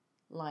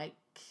 like,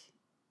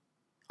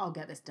 I'll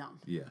get this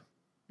done. Yeah.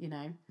 You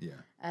know?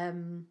 Yeah.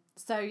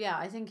 So, yeah,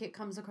 I think it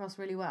comes across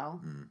really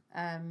well.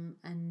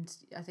 And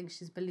I think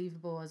she's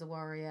believable as a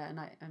warrior.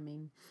 And I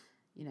mean,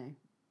 you know,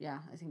 yeah,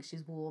 I think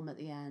she's warm at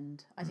the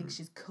end. I think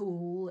she's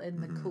cool in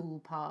the cool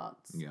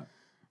parts. Yeah.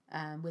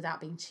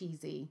 Without being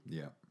cheesy.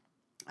 Yeah.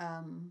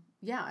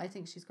 Yeah, I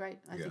think she's great.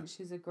 I think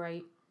she's a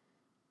great...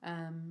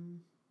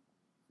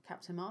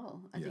 Captain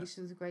Marvel. I think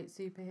she was a great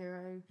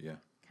superhero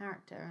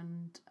character,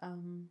 and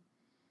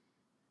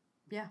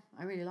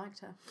I really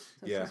liked her.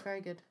 So she was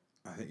very good.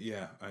 I think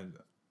and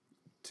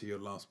to your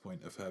last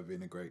point of her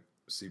being a great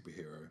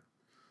superhero,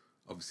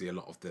 obviously a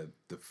lot of the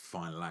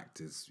final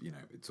act is, you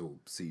know, it's all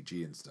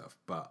CG and stuff,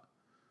 but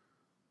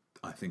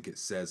I think it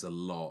says a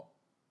lot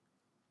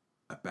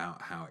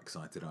about how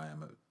excited I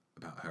am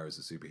about her as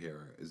a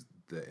superhero, is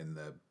that in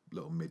the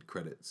little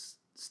mid-credits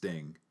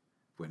sting,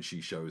 when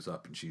she shows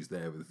up and she's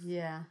there with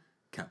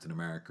Captain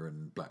America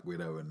and Black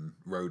Widow and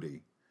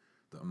Rhodey,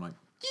 that I'm like,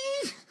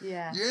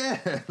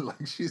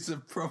 like, she's a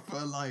proper,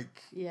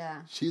 like,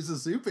 she's a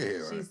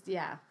superhero. She's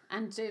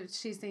and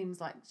she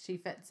seems like she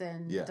fits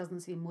in.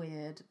 Doesn't seem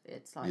weird.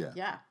 It's like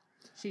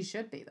she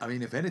should be there. I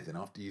mean, if anything,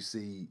 after you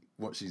see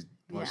what she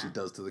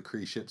does to the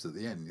Kree ships at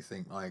the end, you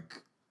think, like,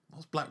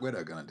 what's Black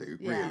Widow gonna do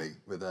really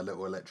with her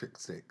little electric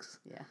sticks?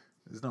 Yeah,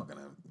 it's not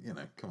gonna, you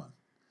know, come on.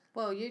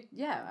 Well,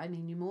 I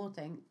mean, you more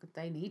think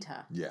they need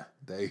her. Yeah,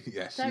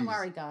 Don't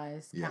worry,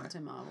 guys.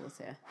 Captain Marvel's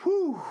here.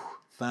 Whew.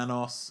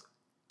 Thanos,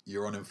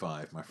 you're on in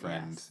 5, my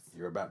friend. Yes.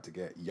 You're about to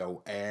get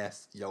your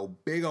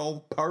big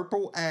old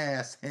purple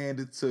ass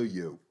handed to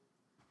you.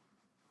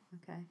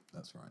 Okay.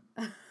 That's right.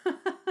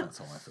 That's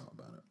how I felt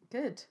about it.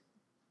 Good.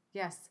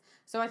 Yes.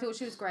 So I thought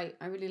she was great.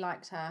 I really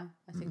liked her.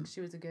 I think she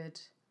was a good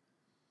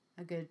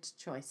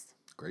choice.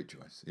 Great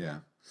choice. Yeah.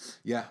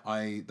 Yeah,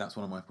 that's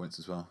one of my points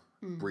as well.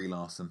 Brie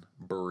Larson,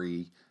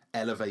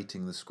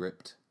 elevating the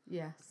script.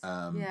 Yes.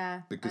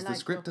 Because the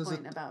script has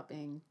point about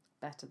being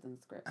better than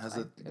script.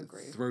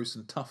 Throw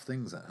some tough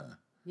things at her.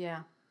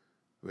 Yeah.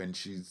 When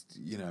she's,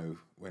 you know,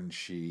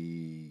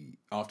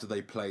 after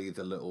they play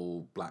the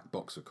little black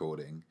box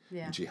recording,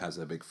 and she has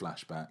her big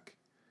flashback,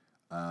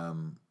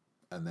 and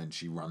then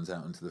she runs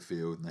out into the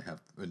field,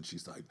 and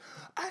she's like,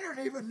 I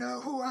don't even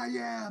know who I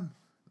am.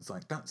 It's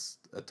like, that's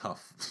a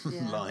tough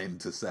Yeah. line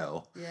to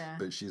sell. Yeah.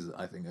 But she's,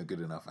 I think, a good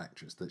enough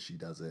actress that she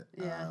does it.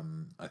 Yeah.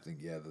 I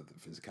think, the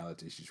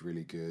physicality, she's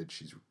really good.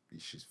 She's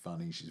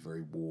funny. She's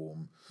very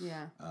warm.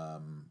 Yeah.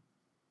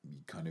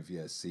 You kind of,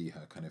 see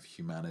her kind of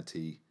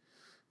humanity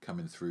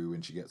coming through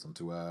when she gets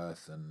onto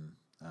Earth. And,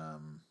 I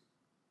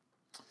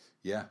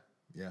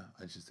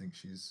just think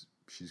she's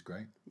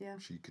great. Yeah.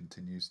 She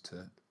continues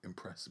to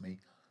impress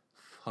me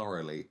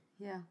thoroughly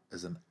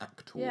as an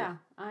actor. Yeah,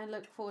 I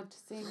look forward to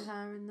seeing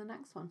her in the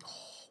next one.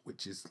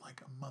 Which is like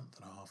a month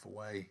and a half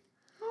away.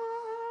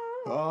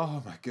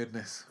 Oh my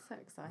goodness. So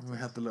excited. We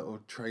had the little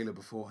trailer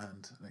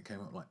beforehand and it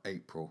came up like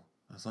April.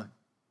 I was like,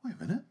 wait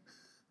a minute.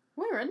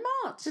 We're in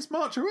March. It's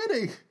March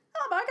already.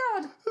 Oh my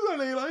God. There's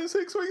only like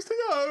 6 weeks to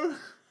go.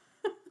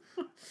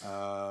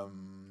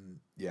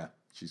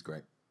 She's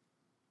great.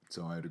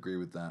 So I would agree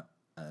with that.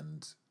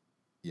 And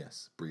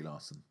yes, Brie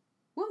Larson.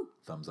 Woo.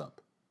 Thumbs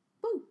up.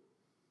 Woo.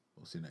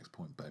 What's your next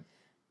point, babe?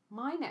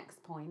 My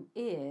next point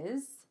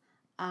is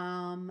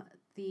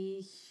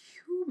the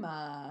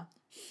humour.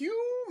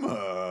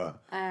 Humour?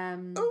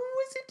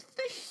 Is it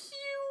the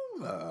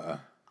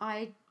humour?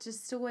 I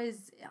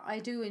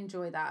do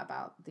enjoy that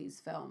about these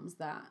films,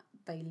 that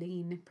they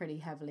lean pretty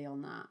heavily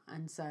on that.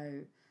 And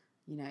so,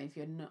 if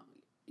you're not,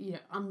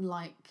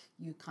 unlike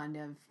you kind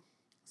of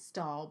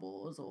Star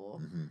Wars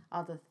or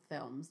other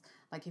films,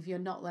 like if you're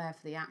not there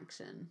for the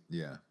action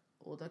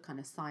or the kind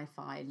of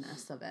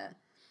sci-fi-ness of it,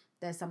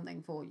 there's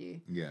something for you.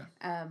 Yeah.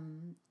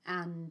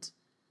 And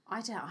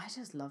I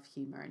just love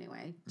humour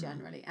anyway,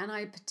 generally. And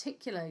I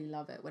particularly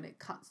love it when it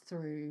cuts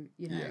through,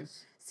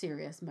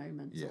 serious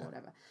moments or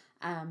whatever.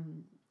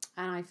 And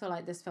I feel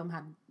like this film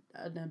had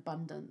an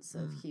abundance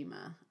of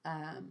humour,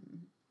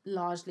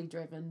 largely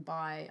driven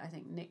by, I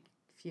think, Nick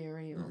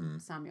Fury or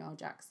Samuel L.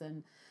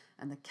 Jackson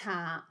and the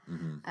cat,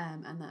 and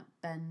that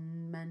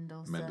Ben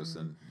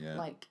Mendelsohn.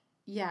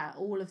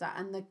 All of that,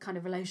 and the kind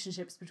of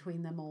relationships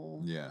between them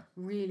all. Yeah.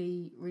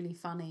 Really, really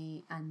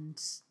funny, and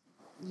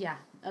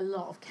a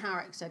lot of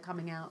character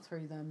coming out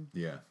through them.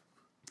 Yeah.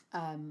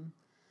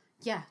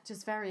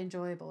 Just very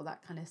enjoyable,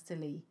 that kind of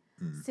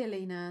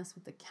silliness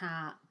with the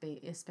cat,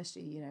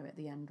 especially, at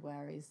the end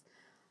where he's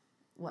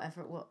what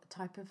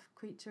type of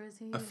creature is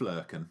he? A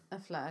flurkin.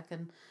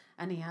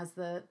 And he has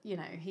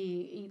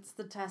he eats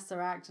the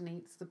Tesseract and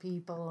eats the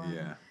people,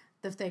 and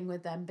the thing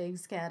with them being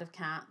scared of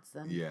cats,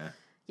 and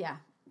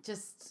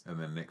just... And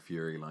then Nick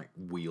Fury, like,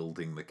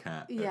 wielding the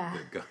cat at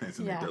the guys,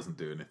 and it doesn't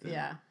do anything.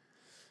 Yeah.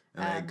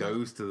 And then it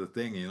goes to the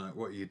thing, and you're like,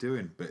 what are you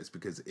doing? But it's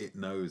because it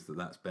knows that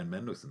that's Ben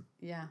Mendelsohn.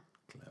 Yeah.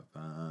 Clever.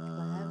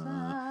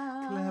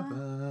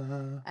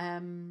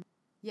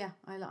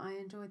 I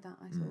enjoyed that.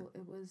 I thought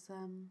it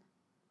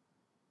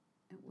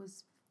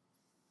was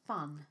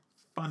fun.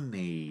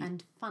 Funny.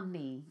 And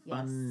funny, yes.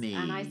 Funny.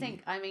 And I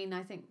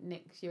think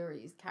Nick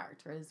Fury's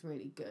character is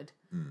really good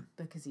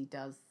because he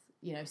does,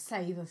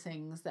 say the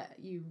things that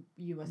you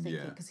were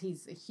thinking, because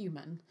he's a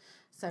human.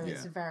 So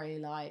it's very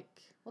like,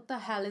 what the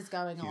hell is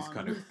going on? He's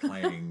kind of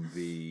playing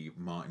the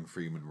Martin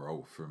Freeman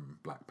role from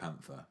Black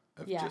Panther,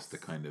 of just the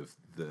kind of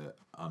the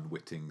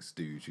unwitting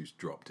stooge who's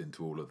dropped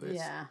into all of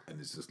this and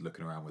is just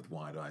looking around with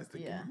wide eyes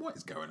thinking, what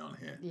is going on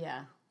here?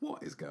 Yeah.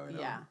 What is going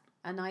on? Yeah.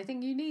 And I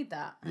think you need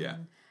that.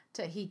 And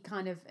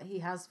he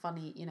has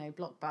funny,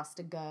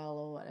 blockbuster girl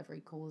or whatever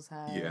he calls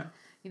her. Yeah.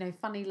 And,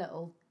 funny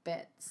little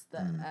bits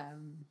that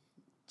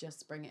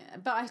just bring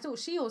it. But I thought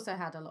she also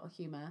had a lot of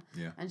humour.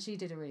 Yeah. And she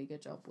did a really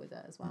good job with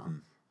it as well.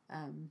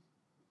 I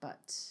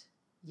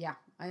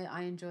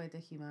enjoyed the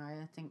humour.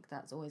 I think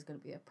that's always going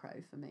to be a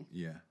pro for me.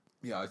 Yeah.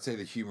 Yeah, I'd say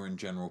the humour in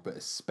general, but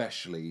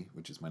especially,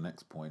 which is my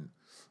next point,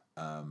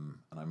 and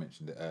I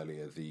mentioned it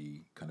earlier,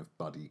 the kind of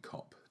buddy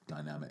cop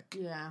dynamic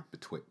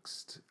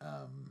betwixt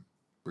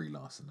Brie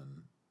Larson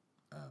and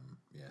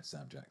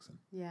Sam Jackson.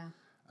 Yeah.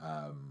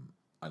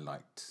 I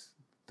liked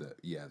that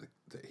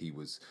he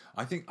was...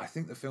 I think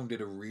the film did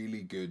a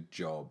really good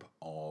job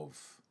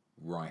of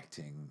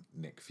writing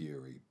Nick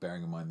Fury,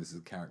 bearing in mind this is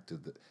a character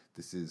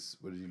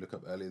what did you look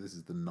up earlier? This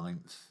is the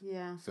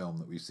 9th film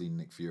that we've seen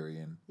Nick Fury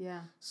in.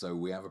 Yeah. So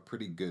we have a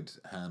pretty good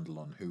handle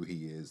on who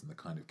he is and the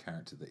kind of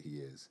character that he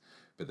is.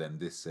 But then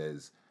this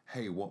says,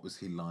 hey, what was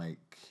he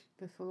like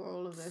before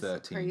all of this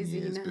 13 craziness.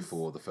 Years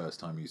before the first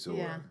time you saw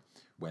him,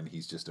 when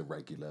he's just a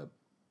regular,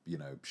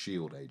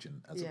 SHIELD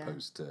agent as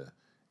opposed to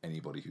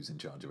anybody who's in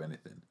charge of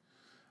anything.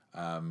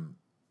 And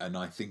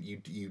I think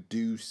you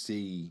do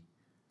see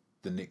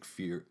the Nick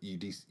Fury,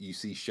 you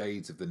see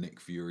shades of the Nick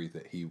Fury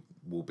that he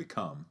will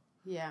become.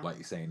 Yeah. Like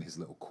you say, in his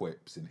little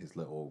quips, in his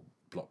little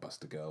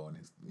blockbuster girl, and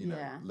his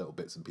little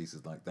bits and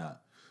pieces like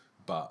that.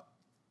 But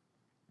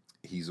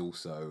he's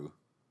also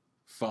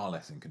far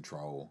less in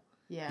control.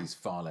 Yeah. He's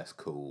far less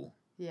cool.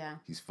 Yeah.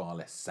 He's far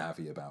less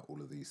savvy about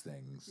all of these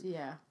things.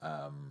 Yeah.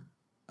 And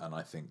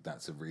I think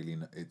that's a really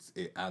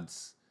it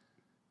adds.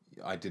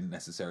 I didn't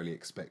necessarily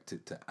expect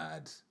it to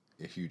add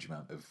a huge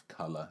amount of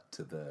colour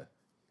to the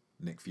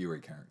Nick Fury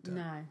character.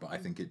 No. But I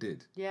think it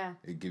did. Yeah.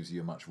 It gives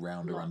you a much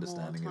rounder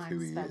understanding of who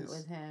he is.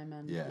 With him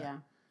and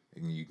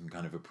and you can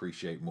kind of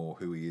appreciate more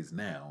who he is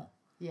now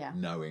Yeah.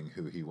 knowing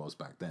who he was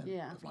back then.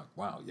 Yeah. Of like,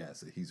 wow, yeah,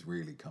 so he's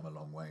really come a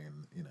long way,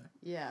 and you know.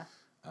 Yeah.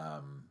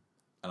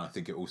 And I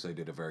think it also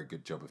did a very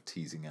good job of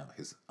teasing out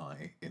his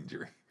eye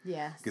injury.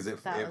 Yes, Because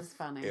that was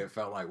funny. It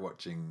felt like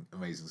watching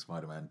Amazing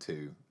Spider-Man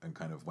 2 and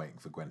kind of waiting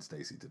for Gwen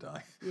Stacy to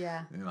die.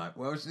 Yeah. And you're like,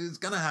 well, it's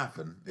going to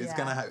happen. It's Yeah.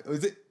 going to happen.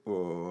 Was it?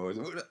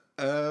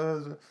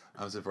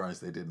 I'm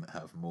surprised they didn't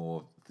have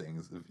more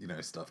things of, you know,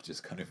 stuff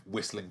just kind of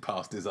whistling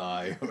past his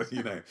eye or,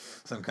 you know,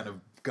 some kind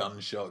of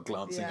gunshot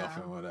glancing off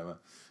him or whatever.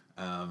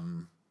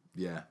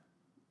 Yeah.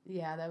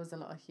 Yeah, there was a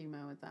lot of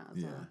humour with that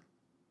as well.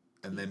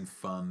 And then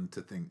fun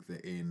to think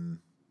that in,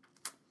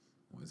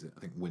 what is it? I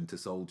think Winter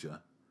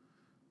Soldier,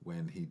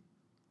 when he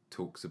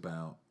talks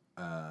about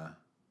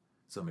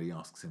somebody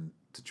asks him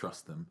to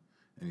trust them,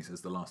 and he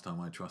says, the last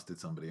time I trusted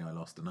somebody, I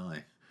lost an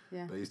eye.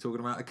 Yeah. But he's talking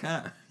about a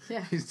cat.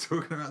 Yeah. He's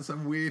talking about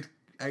some weird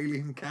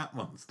alien cat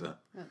monster.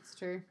 That's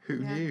true. Who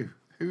knew?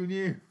 Who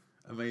knew?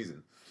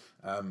 Amazing.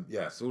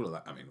 So all of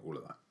that, all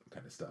of that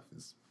kind of stuff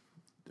is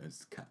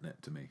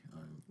catnip to me.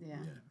 I'll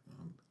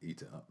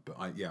eat it up. But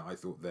I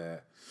thought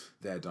their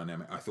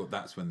dynamic, I thought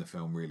that's when the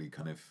film really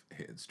kind of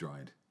hit its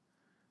stride.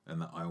 And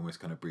that I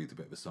almost kind of breathed a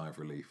bit of a sigh of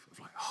relief of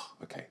like, oh,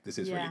 okay, this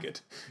is really good.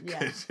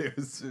 Yeah.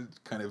 It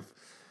kind of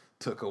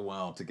took a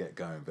while to get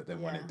going, but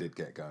then when it did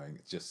get going,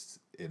 it's just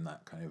in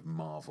that kind of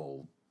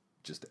Marvel,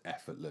 just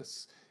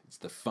effortless. It's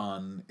the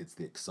fun, it's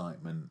the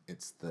excitement,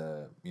 it's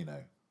the, you know,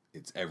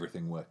 it's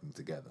everything working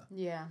together.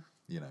 Yeah.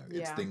 You know,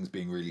 it's things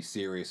being really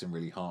serious and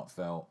really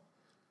heartfelt,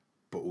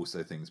 but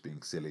also things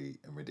being silly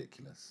and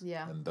ridiculous.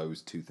 Yeah. And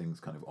those two things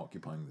kind of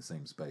occupying the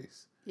same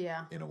space.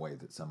 Yeah. In a way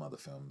that some other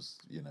films,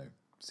 you know,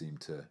 seem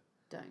to...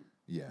 Don't.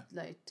 Yeah.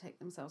 They take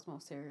themselves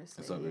more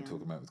seriously. It's like we were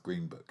talking about with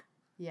Green Book.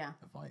 Yeah.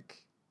 Of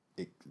like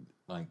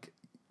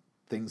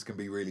things can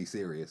be really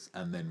serious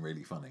and then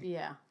really funny.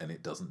 Yeah. And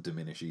it doesn't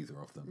diminish either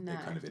of them. No. It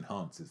kind of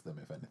enhances them,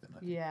 if anything. I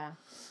think. Yeah.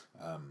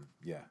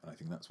 And I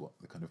think that's what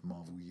the kind of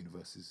Marvel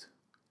universe is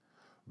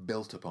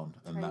built upon.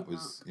 And that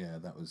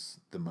was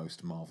the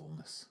most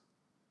Marvelness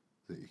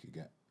that you could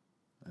get.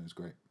 That was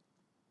great.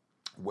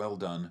 Well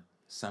done,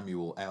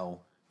 Samuel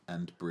L.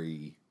 and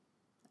Brie.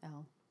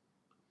 L.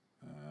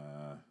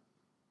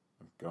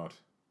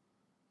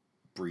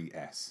 Brie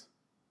S.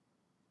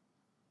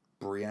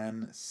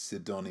 Brienne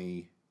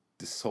Sidoni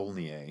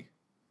Desaulniers.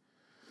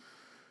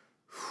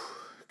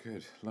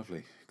 Good,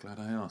 lovely. Glad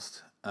I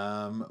asked.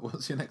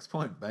 What's your next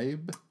point,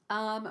 babe?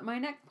 My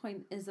next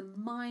point is a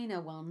minor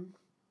one.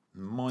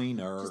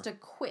 Minor. Just a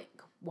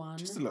quick one.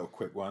 Just a little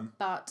quick one.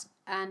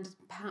 And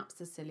perhaps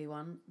a silly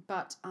one.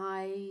 But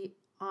I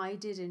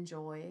did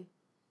enjoy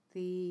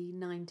the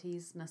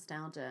 90s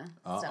nostalgia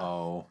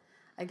stuff.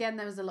 Again,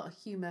 there was a lot of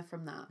humour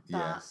from that. But,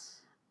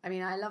 yes. I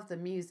mean, I love the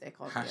music,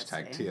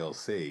 obviously.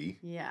 #TLC.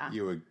 Yeah.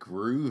 You were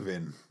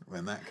grooving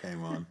when that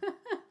came on.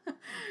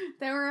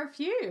 There were a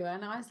few,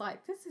 and I was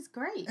like, this is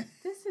great.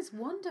 This is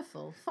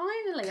wonderful.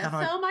 Finally, a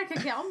film I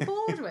can get on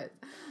board with.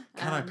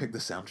 Can I pick the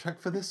soundtrack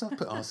for this up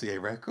at RCA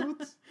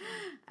Records?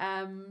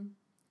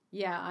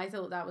 I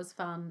thought that was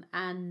fun.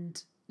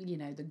 And, you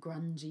know, the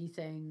grungy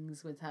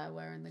things with her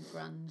wearing the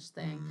grunge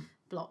thing.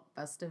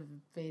 Blockbuster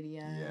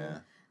Video. Yeah.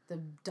 The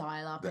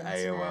dial-up internet,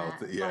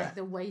 AOL, like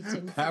the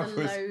waiting for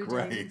the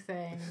loading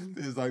thing.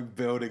 It was like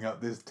building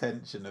up this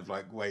tension of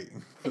like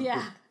waiting for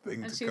the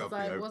thing and to she's copy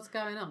like, over. what's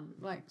going on?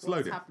 Like, it's what's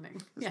loading. happening?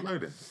 It's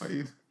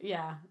loading.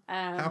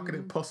 How could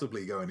it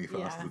possibly go any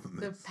faster than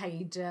this? The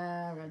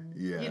pager and,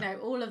 you know,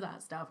 all of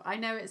that stuff. I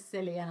know it's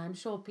silly and I'm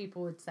sure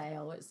people would say,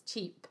 oh, it's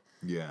cheap.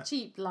 Yeah.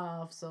 Cheap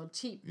laughs or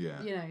cheap,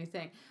 you know,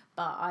 thing.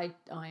 But I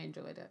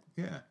enjoyed it.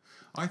 Yeah.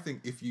 I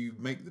think if you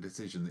make the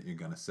decision that you're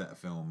going to set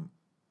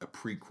a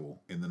prequel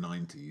in the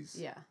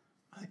 90s,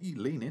 I think you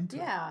lean into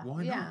it.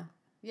 Why not?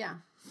 Yeah,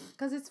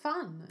 because it's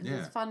fun. And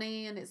it's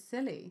funny and it's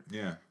silly.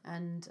 Yeah.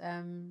 And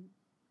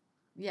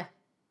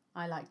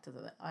I liked it.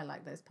 I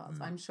like those parts.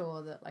 I'm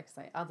sure that, like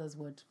I say, others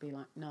would be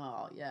like,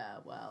 no,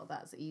 well,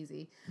 that's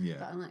easy. Yeah.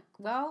 But I'm like,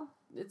 well,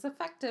 it's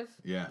effective.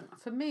 Yeah.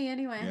 For me,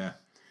 anyway. Yeah.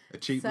 A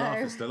cheap laugh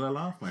is still a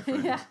laugh, my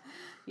friend.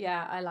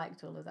 Yeah, I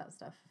liked all of that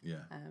stuff.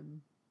 Yeah.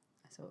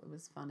 I thought it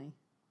was funny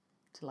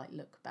to like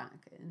look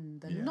back in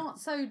the not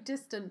so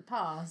distant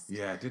past.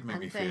 Yeah, it did make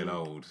me feel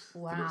old.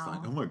 Wow. It was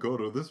like, oh my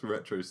god, all this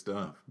retro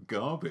stuff.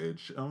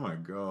 Garbage. Oh my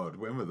god.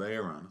 When were they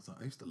around? I was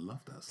like, I used to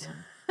love that song.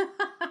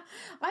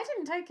 I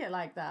didn't take it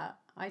like that.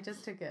 I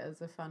just took it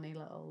as a funny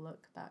little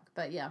look back.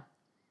 But yeah.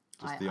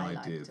 Just the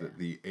idea that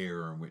the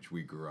era in which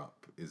we grew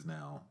up is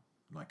now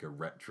like a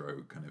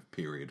retro kind of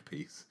period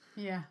piece.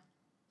 Yeah.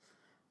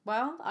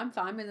 Well, I'm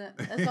fine with it.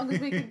 As long as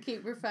we can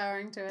keep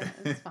referring to it,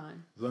 it's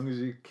fine. As long as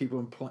you keep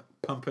on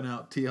pumping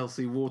out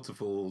TLC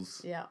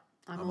waterfalls. Yeah,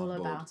 I'm all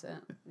about it.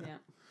 Yeah.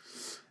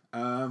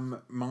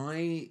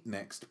 My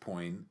next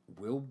point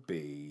will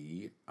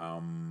be a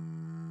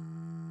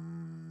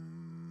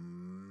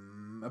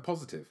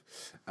positive.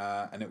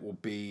 And it will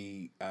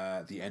be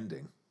the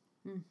ending.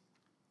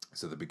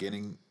 So the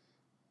beginning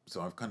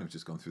So I've kind of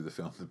just gone through the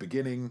film. The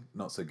beginning,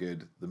 not so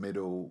good. The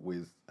middle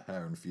with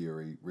her and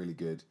Fury, really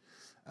good.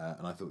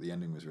 And I thought the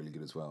ending was really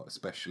good as well,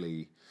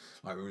 especially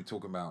like when we were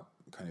talking about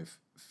kind of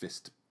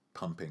fist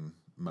pumping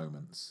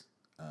moments,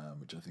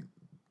 which I think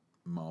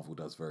Marvel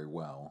does very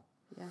well.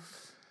 Yeah.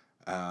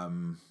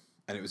 And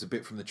it was a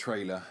bit from the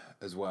trailer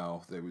as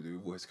well.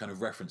 It was kind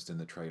of referenced in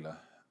the trailer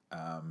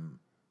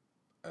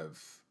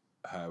of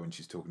her when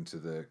she's talking to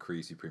the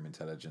Kree Supreme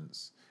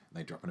Intelligence, and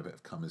they drop in a bit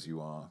of "Come as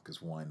you are,"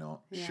 because why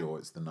not? Yeah. Sure,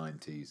 it's the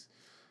 90s.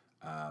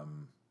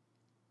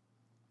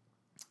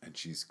 And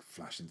she's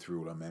flashing through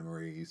all her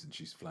memories, and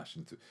she's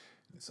flashing through.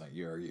 And it's like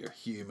you're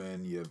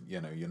human.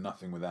 You're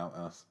nothing without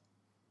us.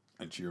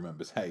 And she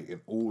remembers, hey,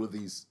 in all of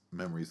these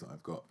memories that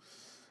I've got,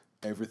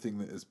 everything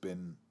that has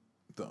been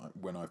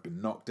when I've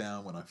been knocked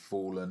down, when I've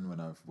fallen, when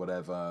I've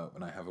whatever,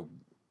 when I have a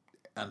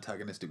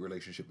antagonistic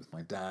relationship with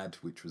my dad,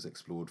 which was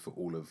explored for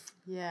all of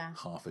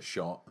half a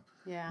shot,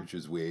 which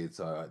was weird.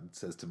 So it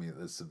says to me that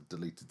there's some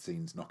deleted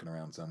scenes knocking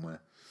around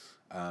somewhere.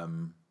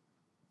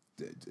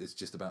 It's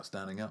just about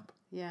standing up.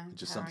 Yeah,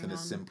 just something as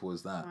simple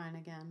as that. Trying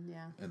again,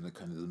 yeah. And the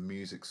kind of the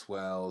music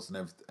swells and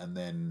everything, and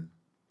then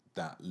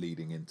that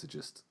leading into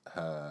just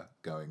her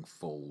going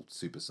full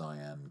Super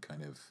Saiyan,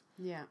 kind of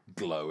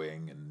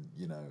glowing, and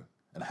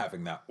and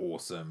having that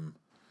awesome.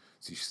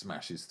 So she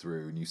smashes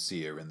through, and you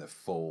see her in the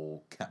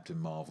full Captain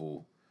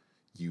Marvel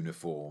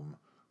uniform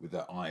with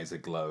her eyes are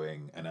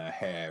glowing, and her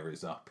hair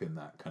is up in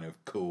that kind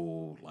of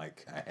cool,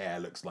 like her hair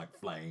looks like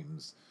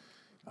flames.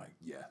 Like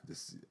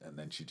and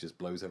then she just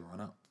blows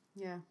everyone up.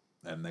 Yeah.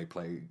 And they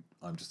play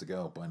 "I'm Just a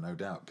Girl" by No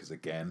Doubt, because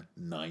again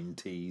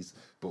 90s,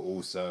 but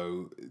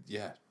also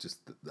just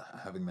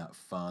having that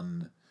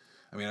fun.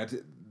 I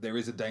mean, there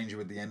is a danger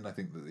with the end. I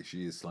think that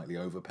she is slightly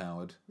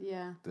overpowered.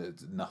 Yeah. That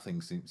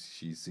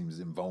she seems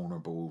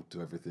invulnerable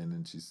to everything,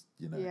 and she's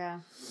Yeah.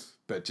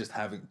 But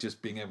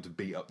just being able to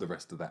beat up the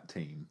rest of that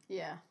team.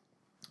 Yeah.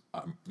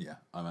 I'm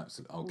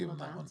absolutely. I'll give them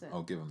that one.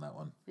 I'll give them that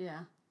one. Yeah.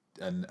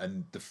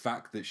 And the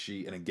fact that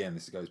and again,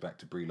 this goes back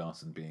to Brie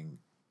Larson being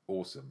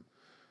awesome,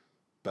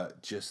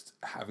 but just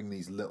having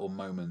these little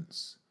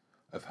moments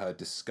of her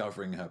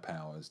discovering her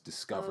powers,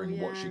 discovering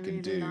what she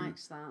can do,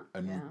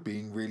 and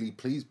being really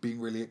pleased, being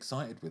really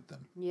excited with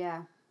them.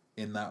 Yeah.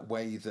 In that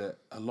way that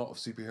a lot of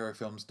superhero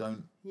films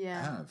don't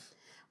have.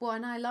 Well,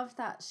 and I love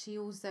that she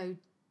also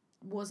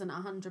wasn't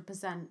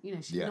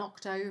 100%, she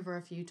knocked over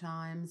a few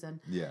times and,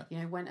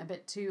 went a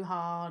bit too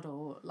hard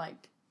or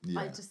like,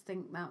 I just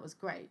think that was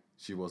great.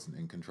 She wasn't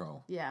in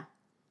control. Yeah.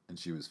 And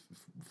she was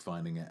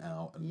finding it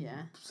out and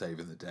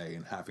saving the day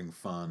and having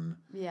fun.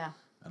 Yeah.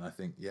 And I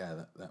think,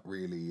 that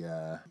really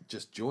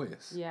just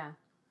joyous. Yeah.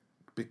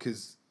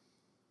 Because,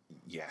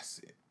 yes,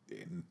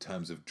 in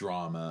terms of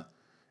drama,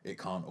 it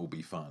can't all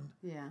be fun.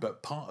 Yeah.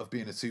 But part of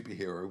being a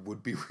superhero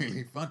would be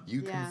really fun.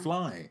 You can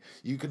fly.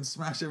 You can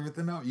smash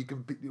everything up. You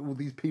can beat all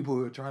these people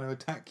who are trying to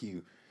attack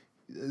you.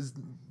 There's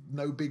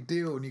no big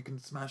deal, and you can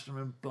smash them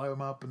and blow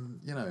them up, and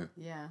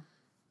Yeah.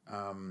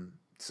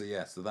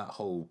 So that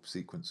whole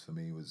sequence for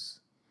me was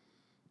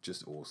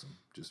just awesome,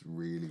 just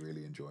really,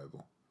 really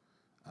enjoyable.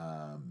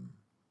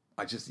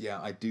 I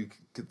do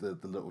the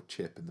little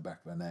chip in the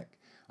back of her neck.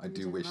 I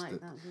do wish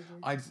that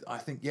I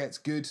think it's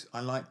good. I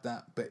like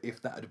that, but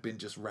if that had been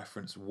just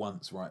referenced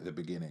once right at the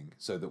beginning,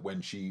 so that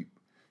when she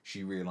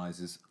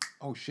realizes,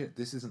 oh shit,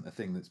 this isn't the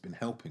thing that's been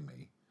helping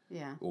me.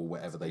 Yeah. Or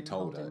whatever they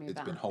told her,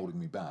 it's been holding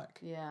me back.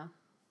 Yeah.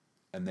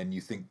 And then you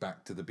think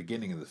back to the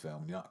beginning of the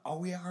film, and you're like,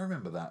 oh yeah, I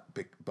remember that.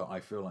 But I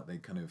feel like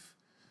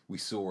we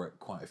saw it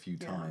quite a few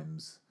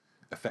times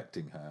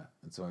affecting her.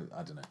 And so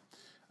I don't know.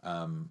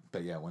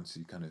 But once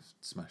you kind of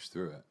smash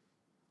through it,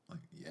 like,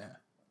 yeah.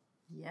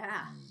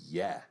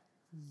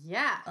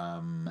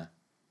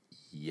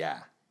 Yeah.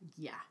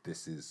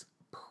 This is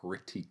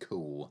pretty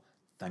cool.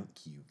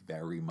 Thank you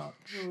very much,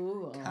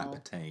 cool.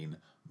 Captain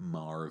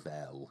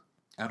Marvel.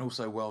 And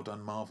also well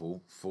done,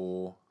 Marvel,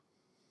 for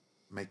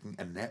making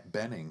Annette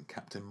Bening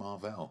Captain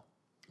Marvel.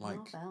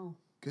 Like, Marvel.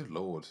 Good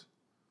Lord.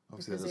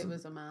 Obviously, because it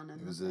was a man.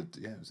 It was a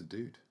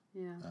dude.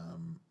 Yeah.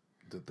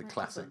 The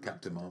classic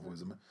Captain Marvel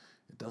is a man.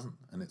 It doesn't,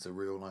 and it's a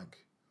real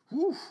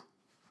whoo.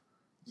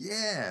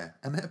 Yeah,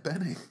 Annette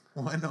Bening.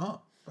 Why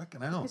not?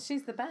 Fucking hell. Because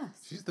she's the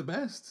best. She's the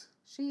best.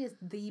 She is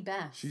the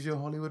best. She's your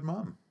Hollywood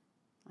mum.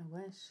 I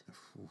wish.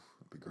 Ooh,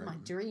 that'd be great. My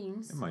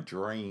dreams. In my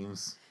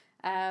dreams.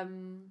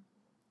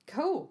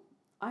 Cool.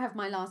 I have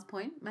my last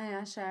point. May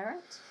I share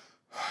it?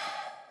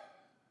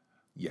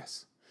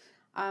 Yes.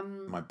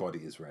 My body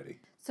is ready.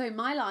 So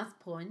my last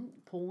point.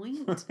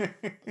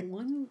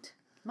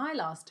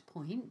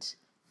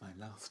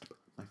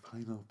 My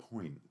final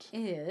point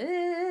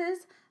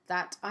is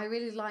that I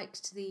really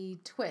liked the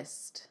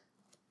twist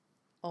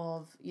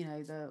of,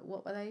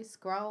 what were they?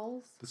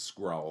 Skrulls? The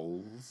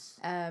Skrulls.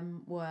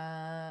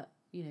 Were,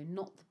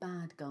 not the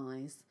bad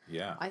guys.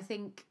 Yeah. I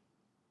think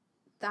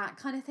that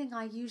kind of thing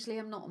I usually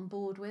am not on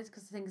board with,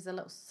 because I think it's a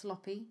little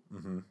sloppy,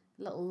 a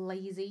little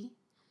lazy.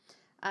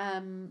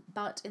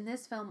 But in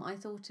this film, I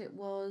thought it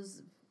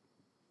was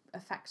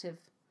effective,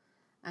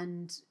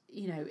 and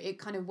it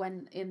kind of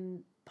went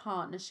in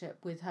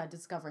partnership with her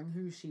discovering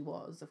who she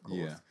was, of course.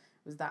 Yeah.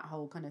 Was that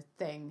whole kind of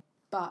thing.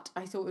 But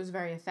I thought it was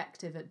very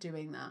effective at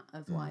doing that,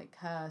 of like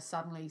her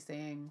suddenly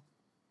seeing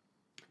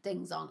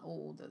things aren't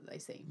all that they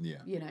seem.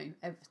 Yeah. You know,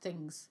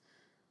 things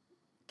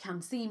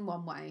can seem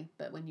one way,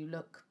 but when you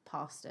look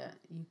past it,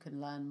 you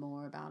can learn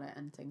more about it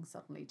and things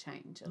suddenly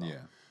change a lot.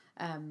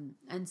 Yeah.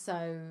 And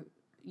so,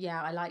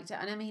 yeah, I liked it.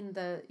 And I mean,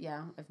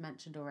 I've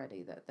mentioned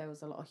already that there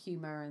was a lot of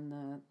humour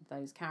in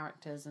those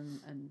characters,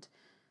 and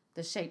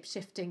the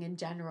shape-shifting in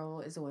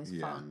general is always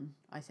fun,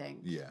 I think.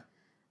 Yeah.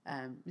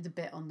 The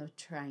bit on the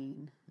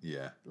train.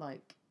 Yeah.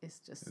 Like,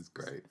 it's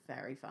great.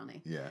 Very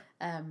funny. Yeah.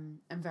 And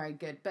very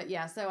good. But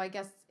yeah, so I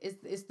guess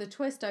it's the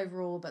twist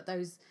overall, but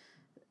those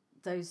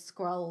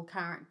Skrull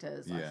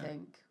characters, I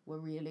think, were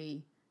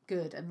really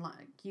good. And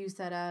like you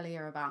said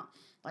earlier about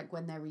like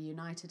when they're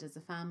reunited as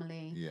a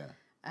family. Yeah.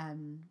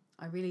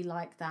 I really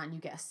like that, and you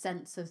get a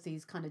sense of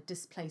these kind of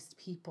displaced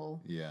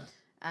people. Yeah.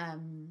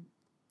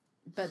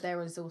 But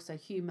there is also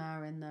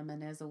humour in them,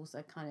 and there's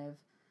also kind of,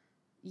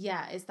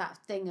 it's that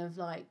thing of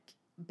like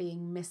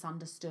being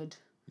misunderstood.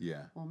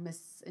 Yeah. Or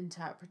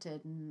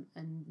misinterpreted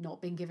and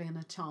not being given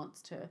a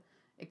chance to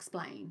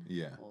explain.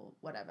 Yeah. Or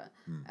whatever.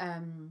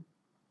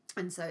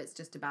 And so it's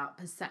just about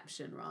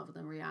perception rather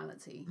than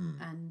reality.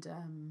 And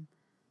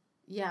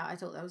I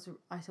thought it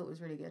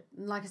was really good.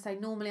 And like I say,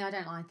 normally I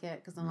don't like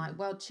it because I'm like,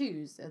 well,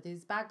 choose, are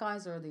these bad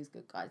guys or are these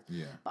good guys?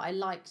 Yeah. But I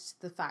liked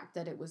the fact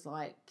that it was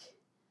like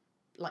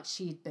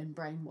she'd been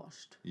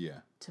brainwashed. Yeah.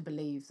 To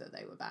believe that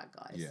they were bad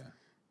guys. Yeah.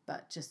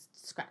 But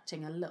just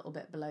scratching a little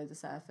bit below the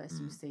surface,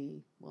 you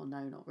see, well,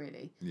 no, not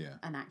really. Yeah.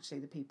 And actually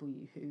the people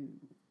who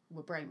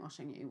were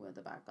brainwashing you were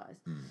the bad guys.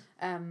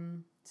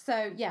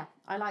 So, yeah,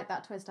 I like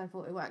that twist. I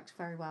thought it worked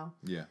very well.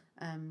 Yeah.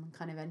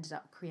 Kind of ended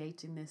up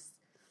creating this,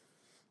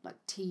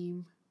 like,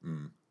 team.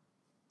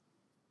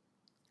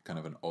 Kind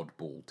of an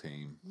oddball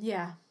team.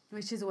 Yeah,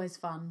 which is always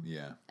fun.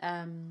 Yeah.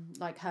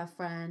 Like her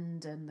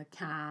friend and the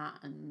cat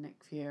and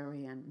Nick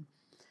Fury and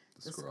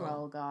the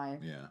Skrull guy.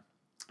 Yeah.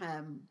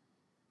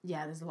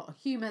 There's a lot of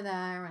humour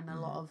there and a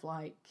lot of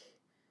like,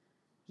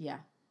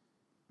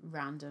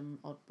 random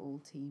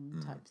oddball team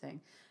type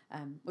thing,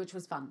 which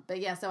was fun. But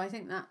yeah, so I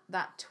think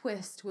that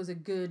twist was a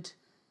good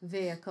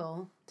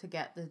vehicle to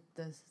get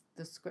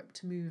the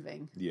script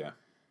moving. Yeah.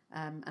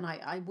 And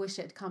I wish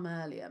it had come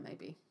earlier,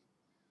 maybe.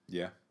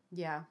 Yeah.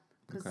 Yeah,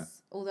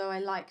 because although I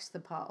liked the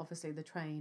part, obviously, the train